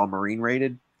stuff is all marine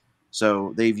rated.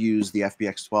 So they've used the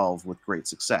FBX 12 with great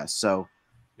success. So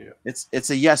Yeah. it's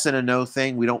a yes and a no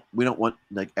thing. We don't want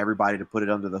like everybody to put it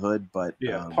under the hood, but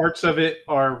Yeah, parts of it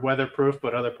are weatherproof,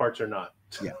 but other parts are not.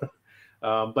 Yeah.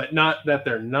 But not that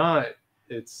they're not.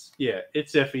 It's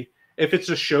iffy. If it's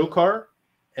a show car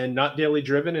and not daily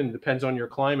driven and depends on your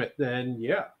climate, then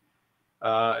yeah.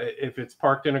 If it's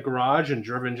parked in a garage and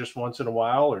driven just once in a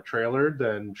while or trailered,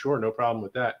 then sure, no problem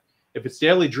with that. If it's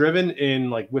daily driven in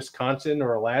like Wisconsin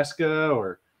or Alaska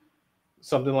or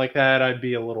something like that, I'd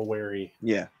be a little wary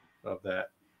of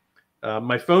that.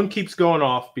 My phone keeps going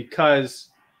off because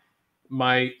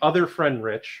my other friend,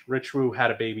 Rich Wu,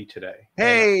 had a baby today.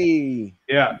 Hey!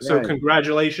 Yeah. So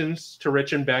congratulations to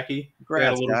Rich and Becky. Congrats, they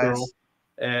had a little guys. girl.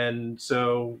 And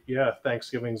so, yeah,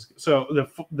 Thanksgiving's. So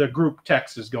the group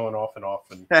text is going off and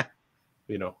off and,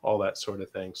 all that sort of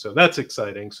thing. So that's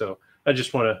exciting. So I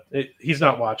just want to, he's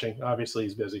not watching. Obviously,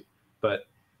 he's busy. But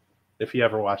if he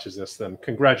ever watches this, then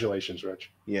congratulations,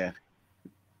 Rich. Yeah.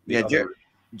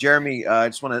 Jeremy, I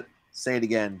just want to say it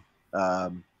again.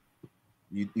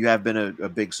 You have been a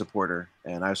big supporter,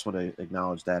 and I just want to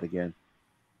acknowledge that again.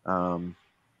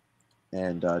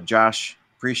 And Josh,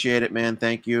 appreciate it, man.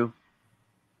 Thank you.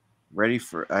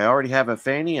 I already have a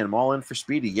Fanny, and I'm all in for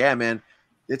Speedy. Yeah, man.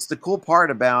 It's the cool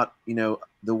part about,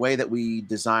 the way that we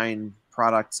design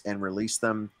products and release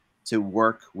them to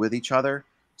work with each other.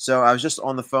 So I was just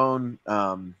on the phone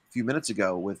a few minutes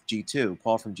ago with G2,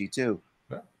 Paul from G2.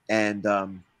 Yeah.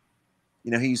 And,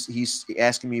 he's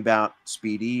asking me about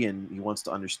Speedy, and he wants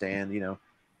to understand,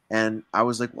 and I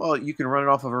was like, well, you can run it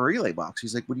off of a relay box.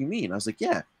 He's like, what do you mean? I was like,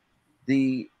 yeah,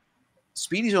 the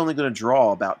Speedy's only going to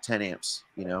draw about 10 amps,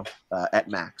 at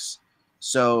max.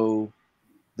 So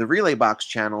the relay box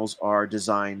channels are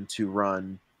designed to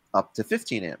run up to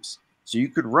 15 amps. So you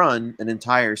could run an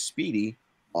entire Speedy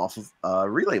off of a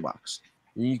relay box.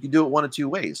 And you can do it one of two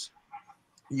ways.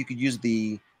 You could use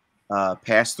the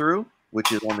pass-through,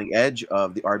 which is on the edge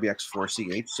of the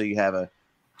RBX4CH. So you have a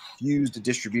fused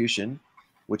distribution,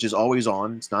 which is always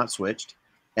on. It's not switched.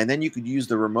 And then you could use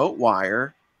the remote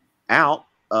wire out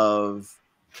of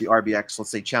the RBX, let's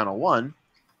say channel 1,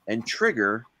 and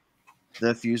trigger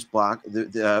the fuse block,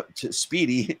 to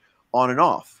Speedy on and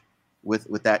off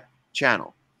with that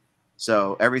channel.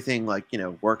 So everything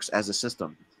works as a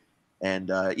system. And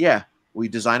we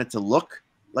design it to look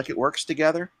like it works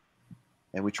together.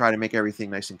 And we try to make everything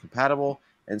nice and compatible,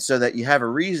 and so that you have a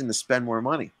reason to spend more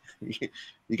money.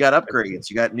 You got upgrades,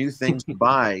 you got new things to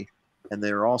buy, and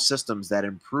they're all systems that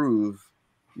improve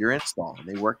your install, and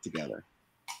they work together.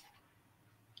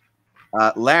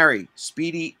 Larry,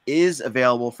 Speedy is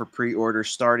available for pre-order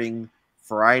starting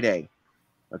Friday,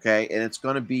 okay? And it's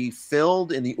going to be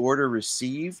filled in the order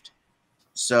received.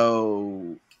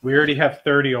 So we already have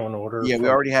 30 on order. Yeah, we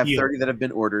already have 30 that have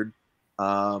been ordered.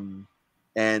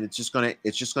 And it's just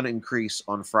gonna increase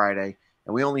on Friday,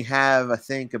 and we only have, I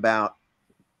think, about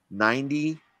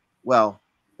 90. Well,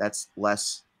 that's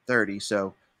less 30,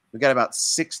 so we got about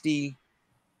 60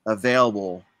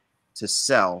 available to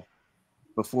sell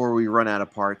before we run out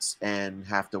of parts and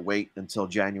have to wait until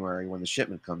January when the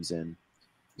shipment comes in.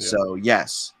 Yeah. So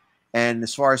yes, and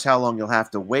as far as how long you'll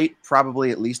have to wait,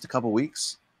 probably at least a couple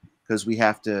weeks, because we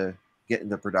have to get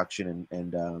into production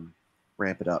and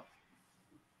ramp it up.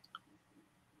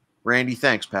 Randy,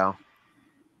 thanks, pal.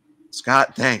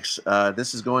 Scott, thanks.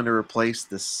 This is going to replace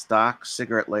the stock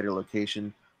cigarette lighter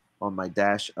location on my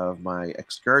dash of my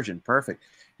Excursion. Perfect.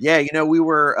 Yeah, we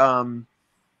were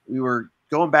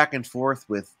going back and forth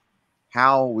with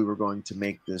how we were going to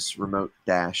make this remote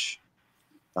dash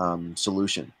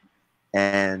solution.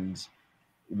 And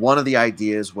one of the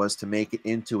ideas was to make it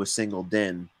into a single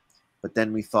DIN. But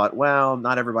then we thought, well,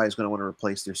 not everybody's going to want to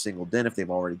replace their single DIN if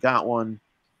they've already got one.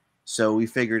 So we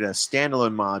figured a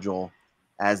standalone module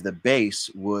as the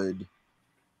base would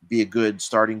be a good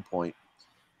starting point.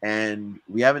 And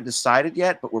we haven't decided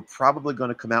yet, but we're probably going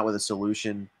to come out with a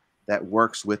solution that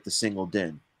works with the single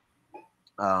DIN.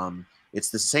 It's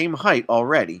the same height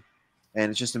already, and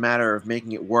it's just a matter of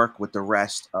making it work with the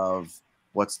rest of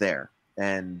what's there.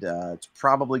 And it's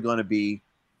probably going to be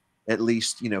at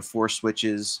least 4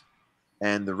 switches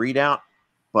and the readout.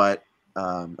 But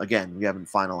again, we haven't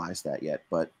finalized that yet.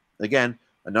 But again,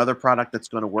 another product that's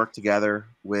going to work together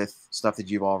with stuff that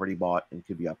you've already bought and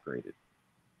could be upgraded.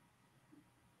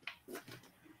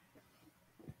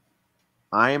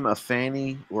 I am a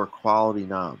fanny or quality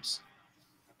knobs.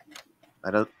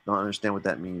 I don't understand what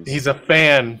that means. He's a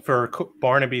fan for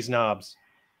Barnaby's knobs.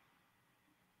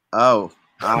 Oh,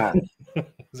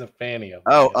 He's a fanny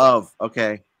of.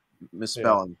 Okay,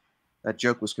 misspelling. Yeah. That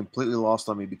joke was completely lost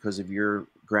on me because of your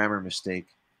grammar mistake.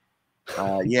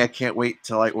 Yeah, can't wait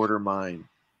till I order mine.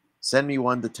 Send me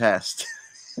one to test.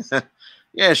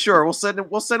 Yeah, sure. We'll send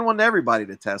one to everybody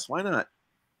to test. Why not?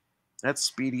 That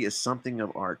Speedy is something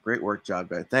of art. Great work, job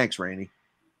guy. Thanks, Rainey.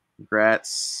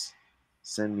 Congrats.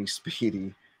 Send me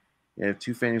Speedy. Yeah, I have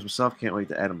 2 fannies myself. Can't wait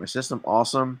to add to my system.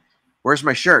 Awesome. Where's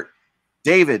my shirt?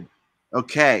 David.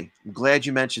 Okay. I'm glad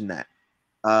you mentioned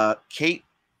that. Kate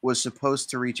was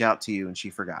supposed to reach out to you and she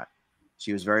forgot.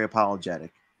 She was very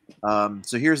apologetic.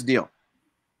 So here's the deal.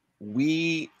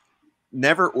 We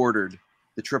never ordered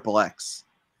the XXX.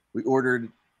 We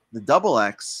ordered the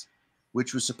XX,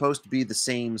 which was supposed to be the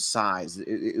same size.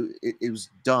 It was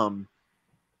dumb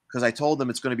because I told them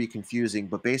it's going to be confusing,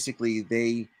 but basically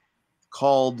they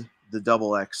called the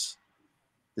XX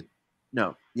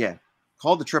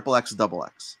called the XXX XX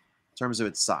in terms of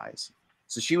its size.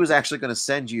 So she was actually going to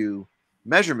send you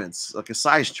measurements, like a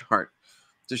size chart,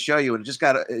 to show you, and it just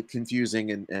got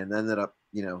confusing and ended up,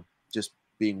 just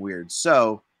being weird.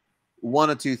 So one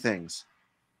of 2 things.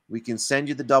 We can send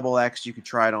you the XX. You can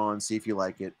try it on, see if you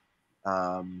like it.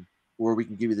 Or we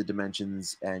can give you the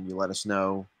dimensions and you let us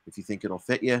know if you think it'll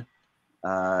fit you.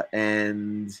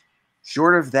 And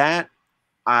short of that,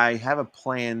 I have a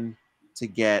plan to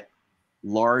get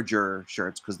larger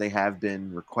shirts because they have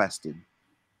been requested.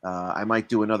 I might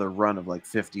do another run of like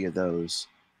 50 of those.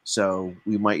 So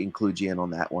we might include you in on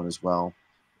that one as well.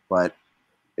 But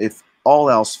if all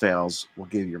else fails, we'll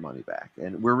give your money back.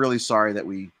 And we're really sorry that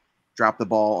we dropped the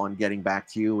ball on getting back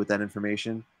to you with that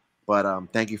information. But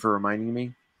thank you for reminding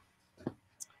me.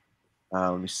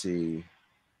 Let me see.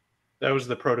 That was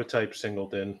the prototype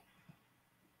Singleton.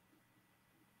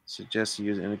 Suggest you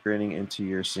use integrating into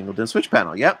your Singleton switch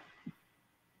panel. Yep.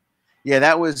 Yeah,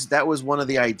 that was one of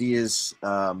the ideas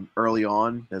early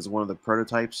on as one of the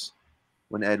prototypes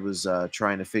when Ed was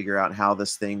trying to figure out how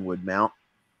this thing would mount.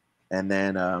 And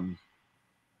then,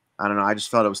 I don't know, I just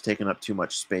felt it was taking up too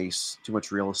much space, too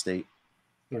much real estate.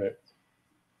 Right.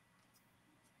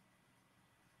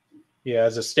 Yeah,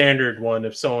 as a standard one,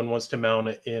 if someone wants to mount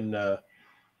it in a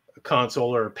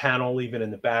console or a panel, even in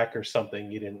the back or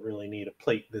something, you didn't really need a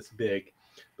plate this big.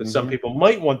 But some people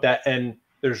might want that, and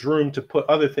there's room to put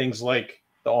other things like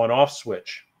the on-off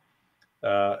switch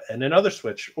and another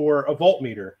switch or a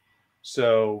voltmeter.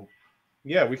 So,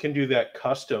 yeah, we can do that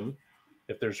custom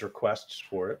if there's requests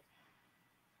for it.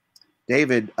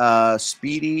 David,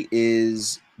 Speedy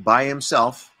is by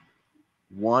himself,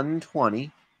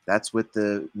 120. That's with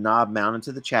the knob mounted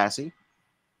to the chassis.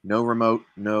 No remote,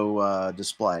 no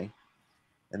display.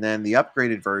 And then the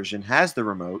upgraded version has the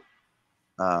remote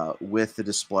with the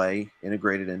display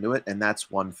integrated into it, and that's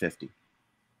 150.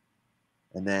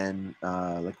 And then,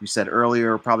 like we said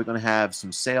earlier, we're probably going to have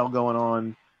some sale going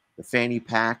on. The fanny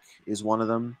pack is one of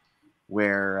them,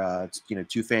 where it's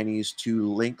 2 fannies,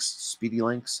 2 links, Speedy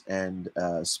links, and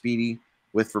Speedy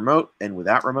with remote and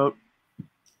without remote.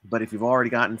 But if you've already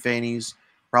gotten fannies,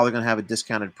 probably going to have a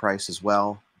discounted price as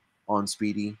well on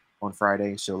Speedy on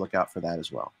Friday, so look out for that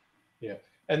as well. Yeah,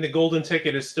 and the golden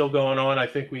ticket is still going on. I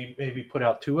think we maybe put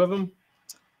out 2 of them.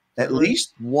 At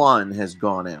least one has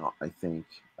gone out, I think.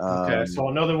 Okay, I saw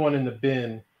another one in the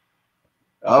bin.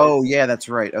 Yeah, that's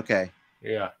right. Okay.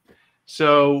 Yeah.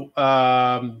 So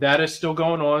that is still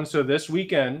going on. So this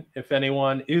weekend, if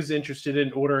anyone is interested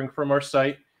in ordering from our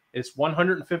site, it's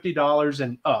 $150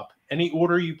 and up. Any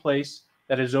order you place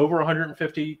that is over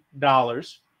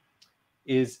 $150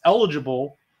 is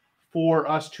eligible for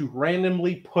us to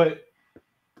randomly put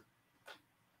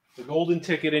the golden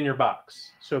ticket in your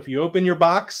box. So if you open your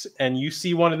box and you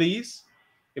see one of these,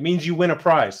 it means you win a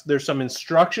prize. There's some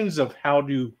instructions of how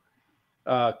to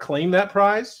claim that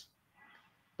prize.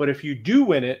 But if you do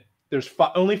win it, there's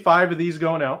only 5 of these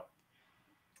going out.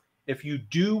 If you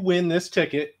do win this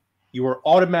ticket, you are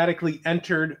automatically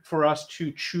entered for us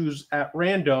to choose at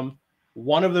random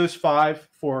one of those 5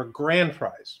 for a grand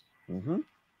prize. Mm-hmm.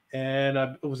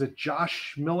 And was it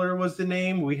Josh Miller was the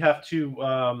name? We have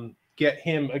to get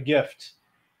him a gift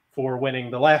for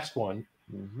winning the last one.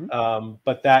 Mm-hmm.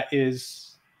 But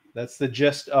that's the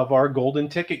gist of our golden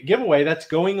ticket giveaway that's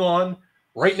going on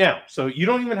right now. So you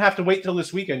don't even have to wait till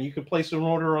this weekend. You can place an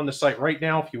order on the site right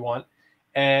now if you want,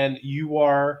 and you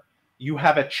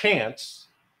have a chance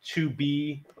to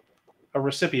be a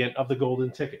recipient of the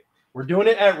golden ticket. We're doing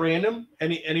it at random.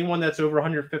 Anyone that's over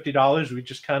 $150, we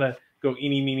just kind of go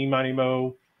eeny, meeny, miny,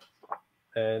 mo.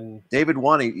 And David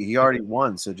won. He already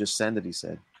won, so just send it, he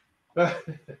said. well,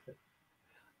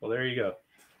 there you go.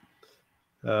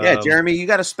 Yeah, Jeremy, you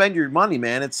got to spend your money,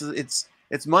 man.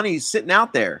 It's money sitting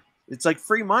out there. It's like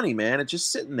free money, man. It's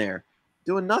just sitting there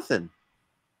doing nothing.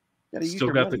 Still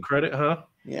got the credit, huh?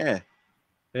 Yeah.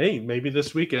 Hey, maybe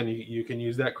this weekend you can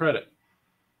use that credit.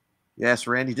 Yes,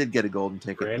 Randy did get a golden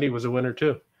ticket. Randy was a winner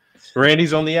too.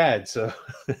 Randy's on the ad, so.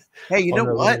 Hey, you know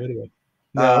what?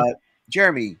 No.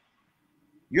 Jeremy,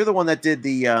 you're the one that did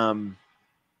the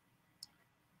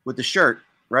with the shirt,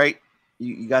 right?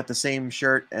 You got the same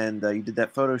shirt, and you did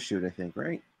that photo shoot, I think,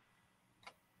 right?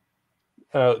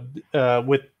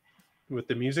 With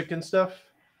the music and stuff.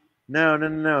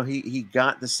 No. He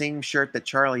got the same shirt that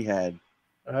Charlie had.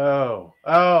 Oh!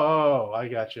 I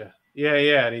gotcha. Yeah,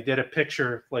 and he did a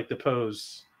picture like the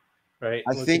pose, right?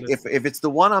 I think if it's the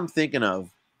one I'm thinking of,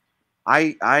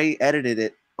 I edited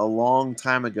it a long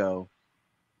time ago,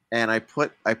 and I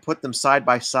put them side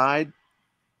by side,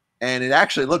 and it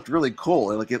actually looked really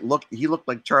cool. Like he looked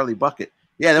like Charlie Bucket.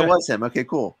 Yeah, that was him. Okay,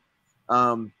 cool.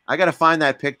 I got to find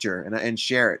that picture and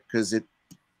share it because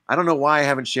I don't know why I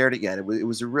haven't shared it yet.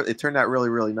 It turned out really,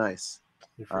 really nice.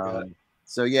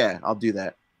 So yeah, I'll do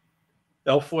that.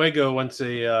 El Fuego wants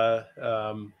a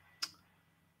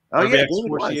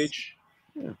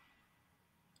yeah.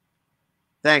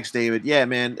 Thanks, David. Yeah,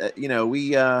 man.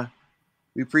 We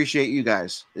appreciate you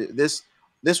guys. This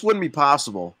wouldn't be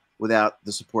possible without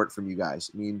the support from you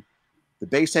guys. I mean, the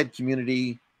Basehead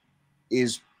community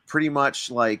is pretty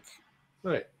much like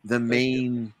the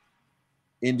main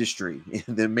industry,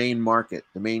 the main market,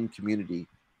 the main community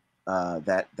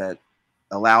that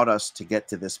allowed us to get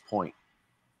to this point.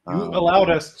 You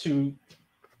allowed us to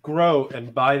grow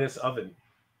and buy this oven.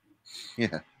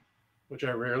 Yeah. Which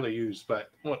I rarely use,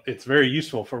 but it's very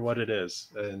useful for what it is,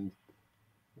 and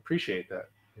appreciate that.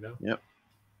 Yep.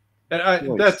 And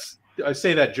I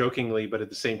say that jokingly, but at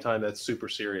the same time, that's super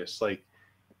serious. Like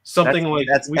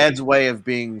that's Ed's way of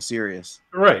being serious.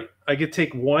 Right. I could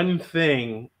take one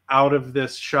thing out of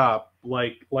this shop,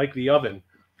 like the oven,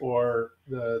 or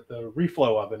the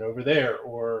reflow oven over there,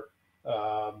 or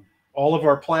all of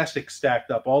our plastic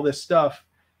stacked up, all this stuff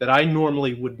that I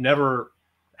normally would never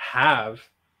have,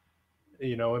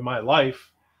 in my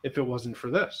life if it wasn't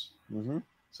for this. Mm-hmm.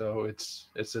 So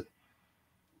it's a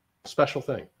special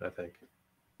thing, I think.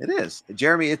 It is.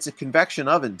 Jeremy, it's a convection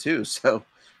oven too, so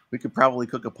we could probably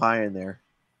cook a pie in there.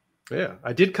 Yeah,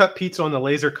 I did cut pizza on the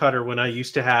laser cutter when I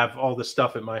used to have all the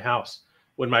stuff at my house,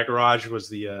 when my garage was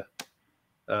the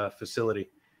facility.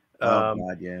 Oh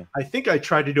God, yeah. I think I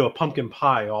tried to do a pumpkin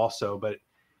pie also, but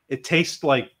it tastes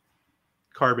like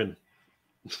carbon,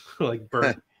 like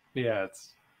burnt. Yeah,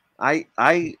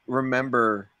 I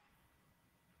remember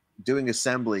doing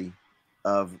assembly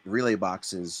of relay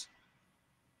boxes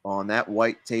on that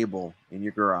white table in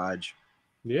your garage.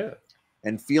 Yeah.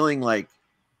 And feeling like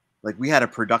we had a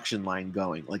production line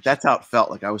going. Like that's how it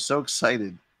felt. Like I was so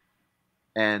excited.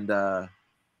 And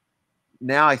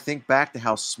now I think back to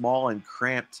how small and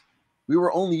cramped we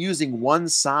were, only using one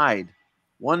side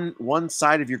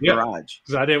of your garage.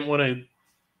 Because I didn't want to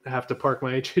have to park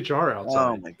my HHR outside.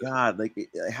 Oh my God. Like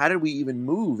how did we even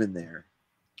move in there?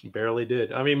 Barely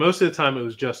did. I mean, most of the time it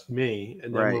was just me.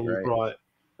 And then when we brought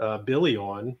Billy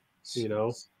on,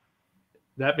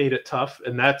 that made it tough.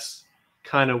 And that's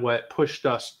kind of what pushed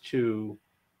us to,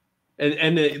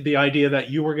 and the idea that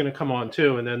you were going to come on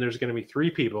too, and then there's going to be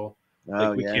 3 people.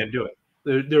 We can't do it.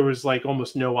 There was like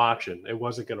almost no option. It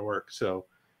wasn't going to work. So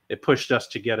it pushed us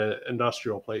to get an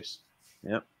industrial place.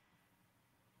 Yep.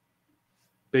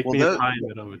 Bake me a pie in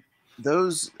the oven.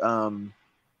 Those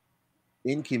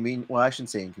inconvenient. Well, I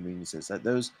shouldn't say inconveniences.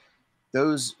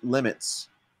 Those limits,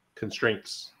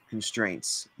 constraints.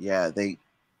 Yeah, they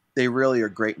really are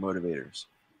great motivators.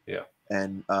 Yeah.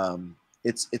 And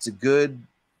it's a good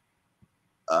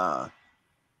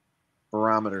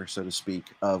barometer, so to speak,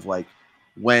 of like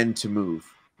when to move,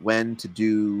 when to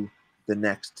do the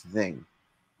next thing.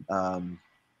 You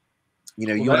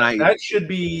and I. That should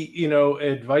be,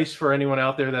 advice for anyone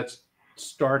out there that's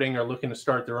starting or looking to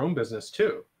start their own business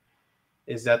too.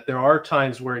 Is that there are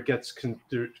times where it gets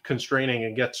constraining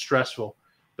and gets stressful,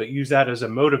 but use that as a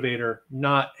motivator,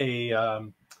 not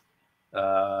a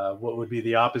what would be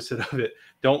the opposite of it.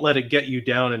 Don't let it get you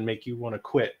down and make you want to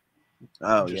quit.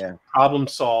 Oh, just yeah. Problem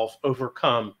solve,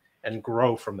 overcome, and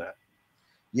grow from that.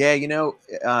 Yeah,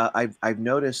 I've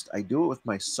noticed I do it with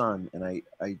my son, and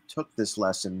I took this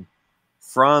lesson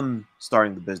from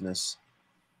starting the business.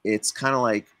 It's kind of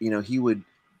like,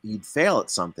 he'd fail at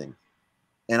something,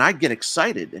 and I'd get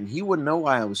excited, and he wouldn't know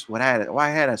why I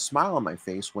had a smile on my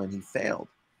face when he failed.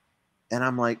 And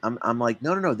I'm like,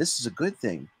 no, this is a good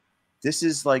thing. This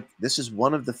is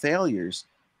one of the failures.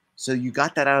 So you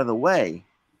got that out of the way.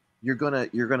 You're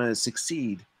gonna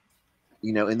succeed,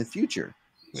 in the future.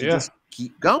 So just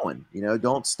keep going,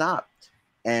 don't stop.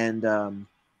 And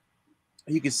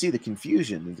you can see the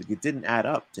confusion. It didn't add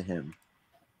up to him.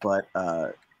 But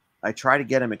I try to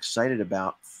get him excited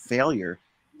about failure.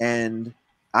 And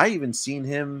I even seen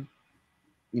him,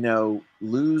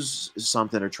 lose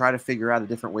something or try to figure out a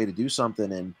different way to do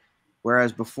something. And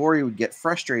whereas before he would get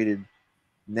frustrated,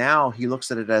 now he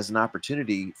looks at it as an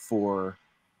opportunity for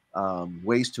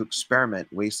ways to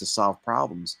experiment, ways to solve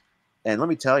problems. And let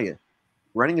me tell you,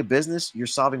 running a business, you're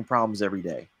solving problems every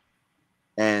day.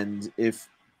 And if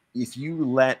you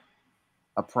let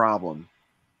a problem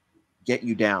get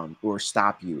you down or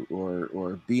stop you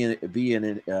or be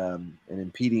an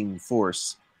impeding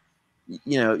force,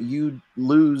 you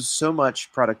lose so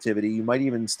much productivity. You might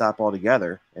even stop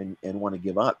altogether and want to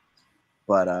give up.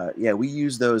 But yeah, we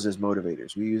use those as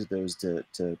motivators. We use those to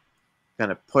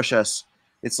kind of push us.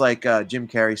 It's like Jim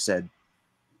Carrey said.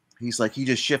 He's like, he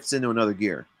just shifts into another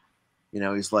gear.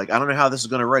 He's like, I don't know how this is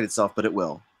going to write itself, but it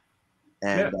will.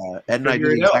 And Ed and I do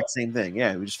the exact same thing.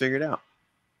 Yeah, we just figured it out.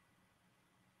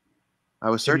 I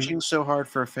was searching so hard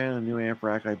for a fan of the new amp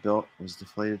rack I built. It was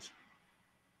deflated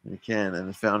in a can, and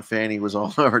I found Fanny was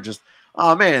all over. Just,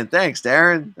 oh man, thanks,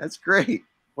 Darren. That's great.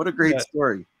 What a great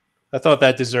story. I thought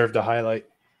that deserved a highlight.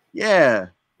 Yeah.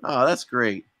 Oh, that's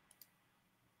great.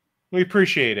 We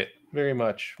appreciate it very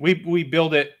much. We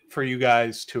build it for you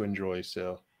guys to enjoy,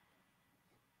 so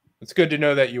it's good to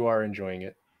know that you are enjoying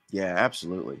it. Yeah,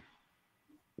 absolutely.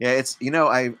 Yeah, it's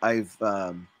I've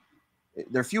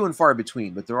they're few and far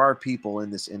between, but there are people in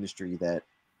this industry that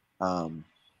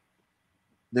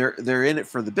they're in it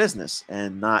for the business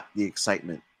and not the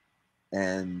excitement.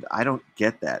 And I don't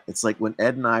get that. It's like when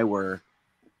Ed and I were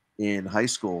in high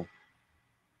school,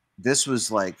 this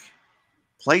was like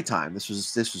playtime. This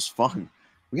was fun.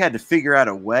 We had to figure out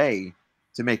a way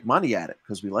to make money at it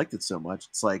because we liked it so much.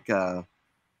 It's like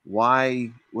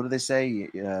why? What do they say?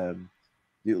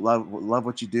 You love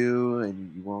what you do,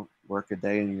 and you won't work a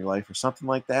day in your life, or something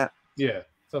like that. Yeah,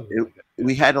 something like that.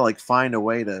 We had to find a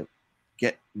way to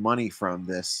get money from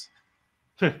this.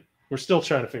 We're still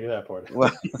trying to figure that part out.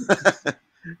 Well,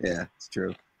 yeah, it's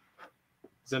true.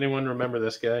 Does anyone remember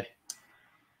this guy?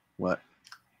 What?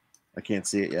 I can't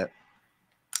see it yet.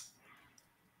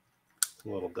 It's a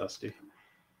little dusty.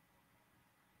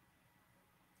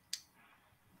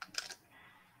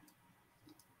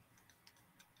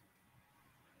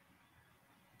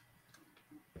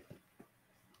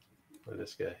 Look at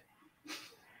this guy.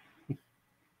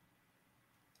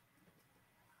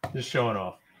 Just showing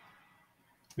off.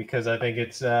 Because I think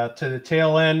it's to the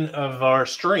tail end of our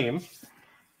stream.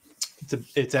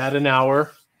 It's at an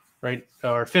hour, right?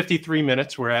 Or 53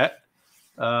 minutes we're at.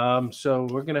 So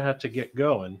we're going to have to get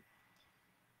going.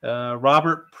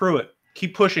 Robert Pruitt,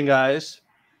 keep pushing, guys.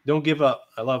 Don't give up.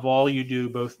 I love all you do.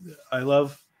 Both. I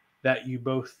love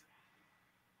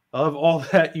all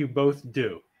that you both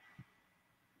do.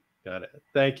 Got it.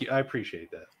 Thank you. I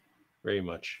appreciate that very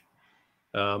much.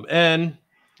 And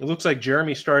it looks like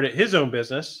Jeremy started his own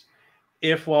business.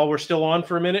 If while we're still on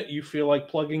for a minute, you feel like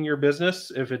plugging your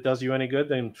business, if it does you any good,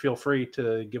 then feel free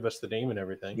to give us the name and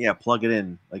everything. Yeah, plug it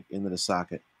in into the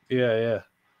socket. Yeah.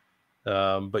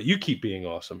 But you keep being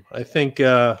awesome. I think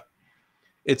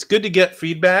it's good to get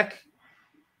feedback,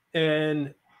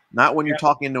 and not when you're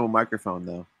talking into a microphone,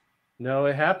 though. No,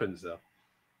 it happens though.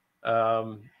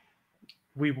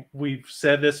 We've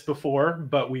said this before,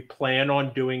 but we plan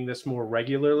on doing this more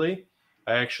regularly.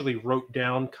 I actually wrote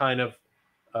down kind of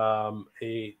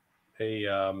a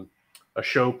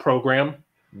show program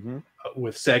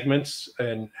with segments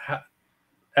and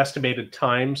estimated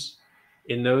times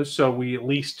in those, so we at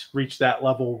least reach that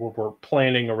level where we're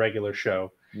planning a regular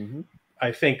show.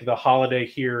 I think the holiday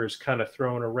here is kind of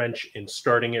throwing a wrench in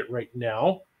starting it right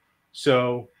now.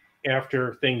 So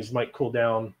after things might cool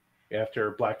down,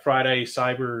 after Black Friday,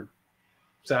 Cyber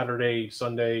Saturday,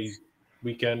 Sunday,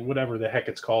 weekend, whatever the heck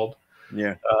it's called.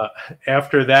 Yeah.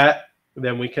 After that,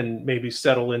 then we can maybe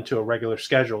settle into a regular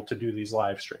schedule to do these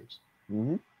live streams.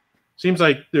 Seems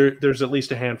like there's at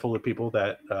least a handful of people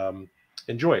that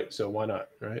enjoy it, so why not,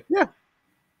 right? Yeah.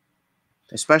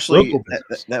 Especially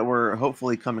that we're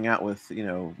hopefully coming out with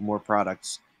more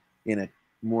products in a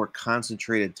more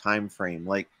concentrated time frame.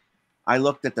 Like I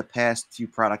looked at the past few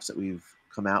products that we've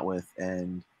come out with,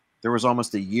 and there was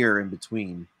almost a year in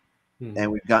between,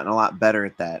 and we've gotten a lot better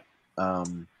at that.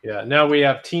 Yeah, now we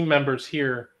have team members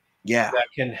here Yeah. that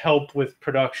can help with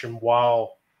production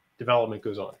while development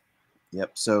goes on.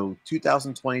 Yep. So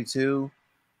 2022,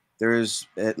 there's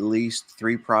at least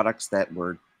 3 products that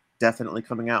we're definitely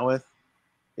coming out with.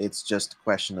 It's just a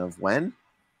question of when.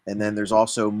 And then there's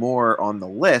also more on the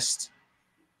list,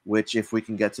 which if we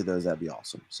can get to those, that'd be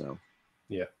awesome. So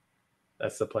yeah,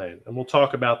 that's the plan. And we'll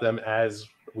talk about them as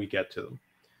we get to them.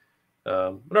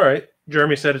 But all right.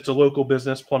 Jeremy said it's a local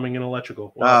business, plumbing and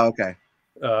electrical. Well, okay.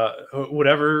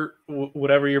 Whatever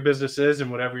your business is and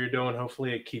whatever you're doing,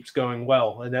 hopefully it keeps going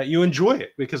well and that you enjoy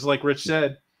it, because like Rich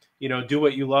said, do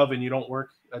what you love and you don't work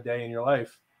a day in your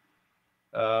life.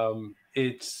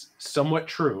 It's somewhat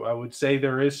true. I would say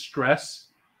there is stress,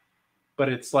 but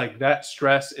it's like that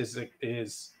stress is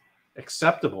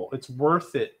acceptable. It's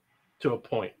worth it to a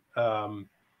point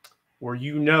where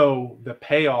the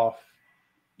payoff,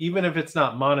 even if it's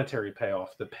not monetary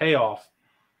payoff, the payoff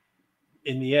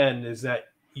in the end is that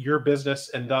your business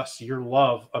and thus your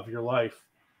love of your life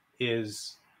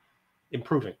is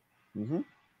improving. Mm-hmm.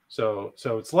 So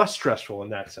it's less stressful in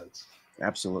that sense.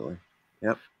 Absolutely.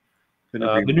 Yep.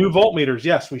 The new voltmeters,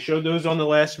 yes, we showed those on the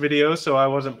last video, so I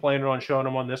wasn't planning on showing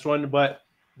them on this one, but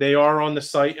they are on the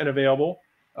site and available.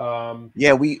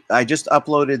 Yeah, I just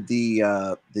uploaded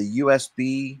the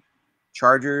USB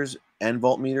chargers and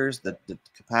voltmeters, the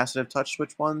capacitive touch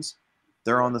switch ones.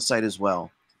 They're on the site as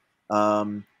well.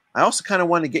 I also kind of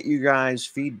want to get you guys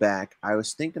feedback. I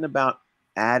was thinking about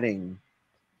adding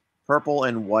purple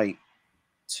and white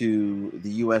to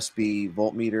the USB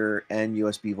voltmeter and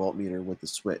USB voltmeter with the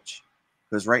switch,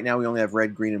 because right now we only have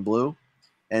red, green, and blue.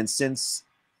 And since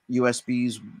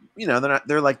USBs,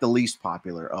 they're like the least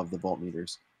popular of the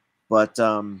voltmeters, but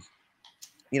I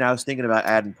was thinking about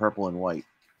adding purple and white,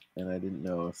 and I didn't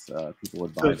know if people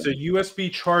would buy them. So it's a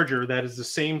USB charger that is the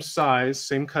same size,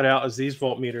 same cutout as these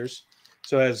voltmeters.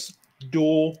 So it has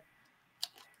dual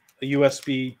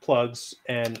USB plugs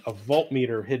and a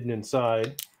voltmeter hidden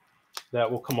inside that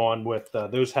will come on with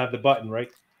those have the button,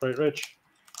 right, Rich?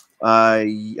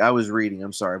 I was reading.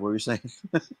 I'm sorry. What were you saying?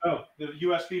 Oh, the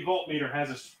USB voltmeter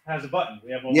has a button.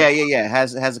 We have yeah. It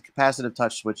has a capacitive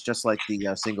touch switch, just like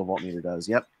the single voltmeter does.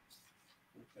 Yep.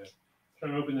 Okay.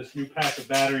 Trying to open this new pack of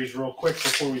batteries real quick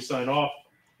before we sign off.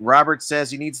 Robert says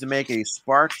he needs to make a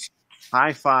sparked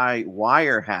hi-fi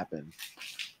wire happen.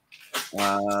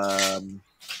 What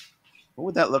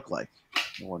would that look like?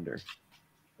 I wonder.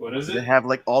 What is Does it? it have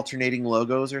like alternating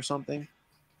logos or something?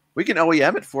 We can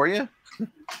OEM it for you.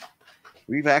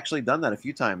 We've actually done that a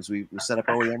few times. We set up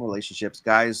OEM relationships.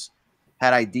 Guys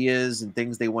had ideas and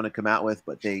things they want to come out with,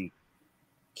 but they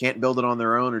can't build it on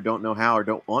their own or don't know how or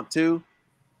don't want to.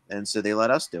 And so they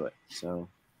let us do it. So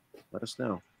let us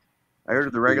know. I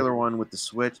ordered the regular one with the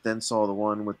switch, then saw the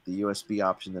one with the USB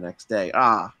option the next day.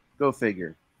 Go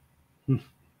figure.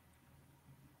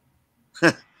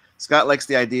 Scott likes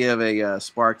the idea of a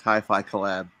sparked hi-fi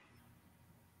collab.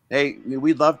 Hey,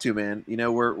 we'd love to, man.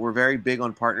 We're very big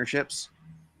on partnerships.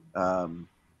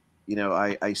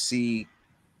 I see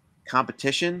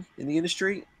competition in the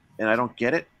industry, and I don't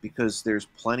get it, because there's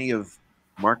plenty of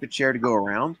market share to go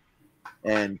around.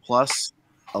 And plus,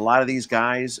 a lot of these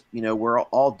guys, we're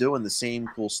all doing the same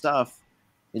cool stuff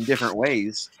in different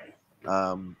ways.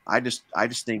 I just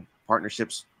think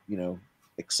partnerships,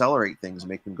 accelerate things,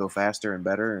 make them go faster and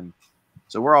better. And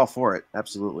so we're all for it.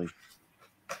 Absolutely.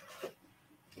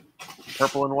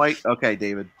 Purple and white. Okay,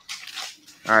 David.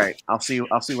 All right. I'll see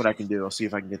what I can do. I'll see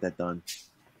if I can get that done.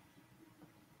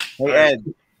 Hey,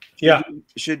 Ed. Yeah.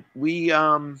 Should we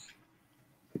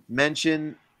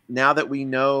mention, now that we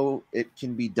know it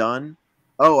can be done?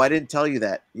 Oh, I didn't tell you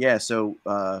that. Yeah. So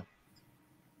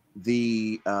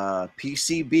the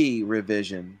PCB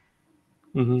revision,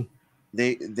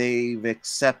 they've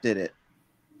accepted it.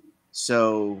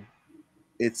 So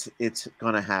it's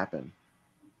going to happen.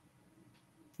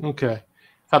 Okay.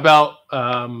 How about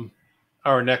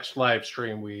our next live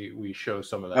stream? We show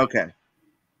some of that. Okay.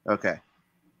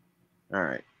 All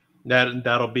right.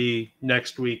 That'll be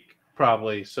next week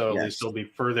probably. So Yes. at least it'll be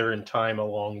further in time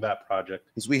along that project.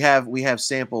 Because we have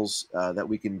samples that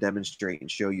we can demonstrate and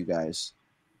show you guys.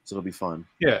 So it'll be fun.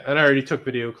 Yeah, and I already took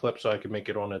video clips so I can make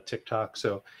it on a TikTok.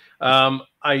 So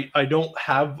I don't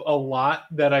have a lot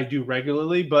that I do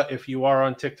regularly, but if you are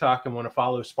on TikTok and want to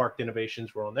follow Sparked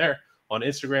Innovations, we're on there. On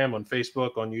Instagram, on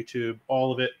Facebook, on YouTube,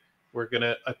 all of it. We're going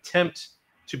to attempt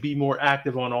to be more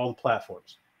active on all the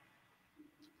platforms.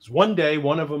 Because one day,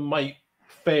 one of them might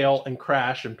fail and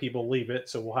crash and people leave it,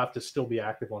 so we'll have to still be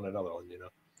active on another one,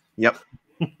 Yep.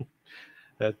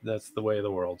 That's the way of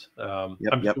the world.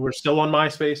 Yep. We're still on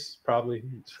MySpace, probably.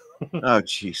 Oh,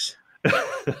 jeez.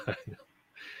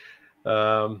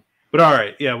 But all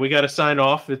right, yeah, we got to sign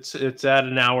off. It's at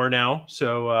an hour now,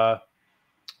 so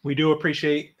we do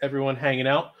appreciate everyone hanging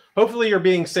out. Hopefully, you're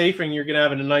being safe and you're gonna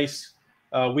have a nice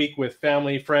week with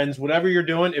family, friends, whatever you're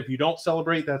doing. If you don't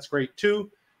celebrate, that's great too.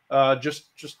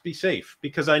 Just be safe,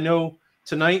 because I know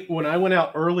tonight when I went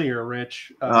out earlier,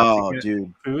 Rich, to get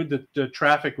dude, food, the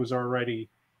traffic was already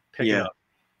picking up.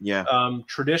 Yeah.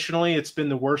 Traditionally, it's been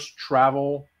the worst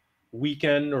travel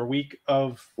weekend or week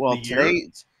of Well, the today year.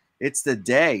 it's the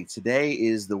day. Today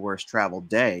is the worst travel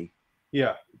day.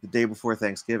 Yeah, the day before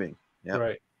Thanksgiving. Yep.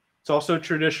 right. It's also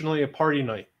traditionally a party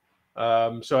night.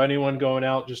 So anyone going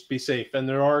out, just be safe. And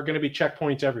there are going to be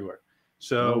checkpoints everywhere.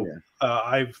 So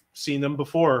I've seen them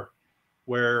before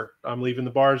where I'm leaving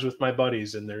the bars with my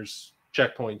buddies and there's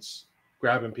checkpoints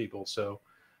grabbing people. So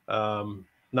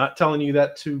not telling you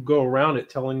that to go around it,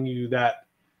 telling you that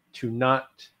to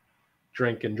not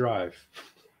drink and drive.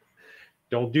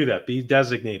 Don't do that. Be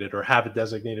designated or have a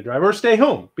designated driver, or stay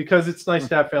home, because it's nice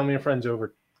to have family and friends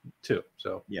over too.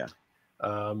 So yeah.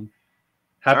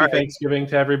 Happy Thanksgiving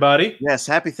to everybody. Yes,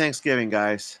 happy Thanksgiving,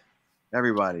 guys.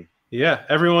 Everybody. Yeah,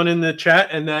 everyone in the chat,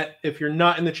 and that if you're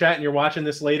not in the chat and you're watching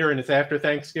this later and it's after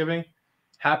Thanksgiving,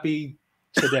 happy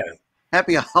today.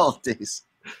 Happy holidays.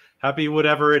 Happy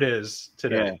whatever it is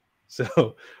today. Yeah. So,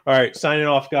 all right, signing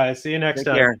off, guys. See you next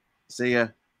time. Take care. See ya.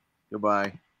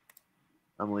 Goodbye.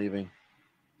 I'm leaving.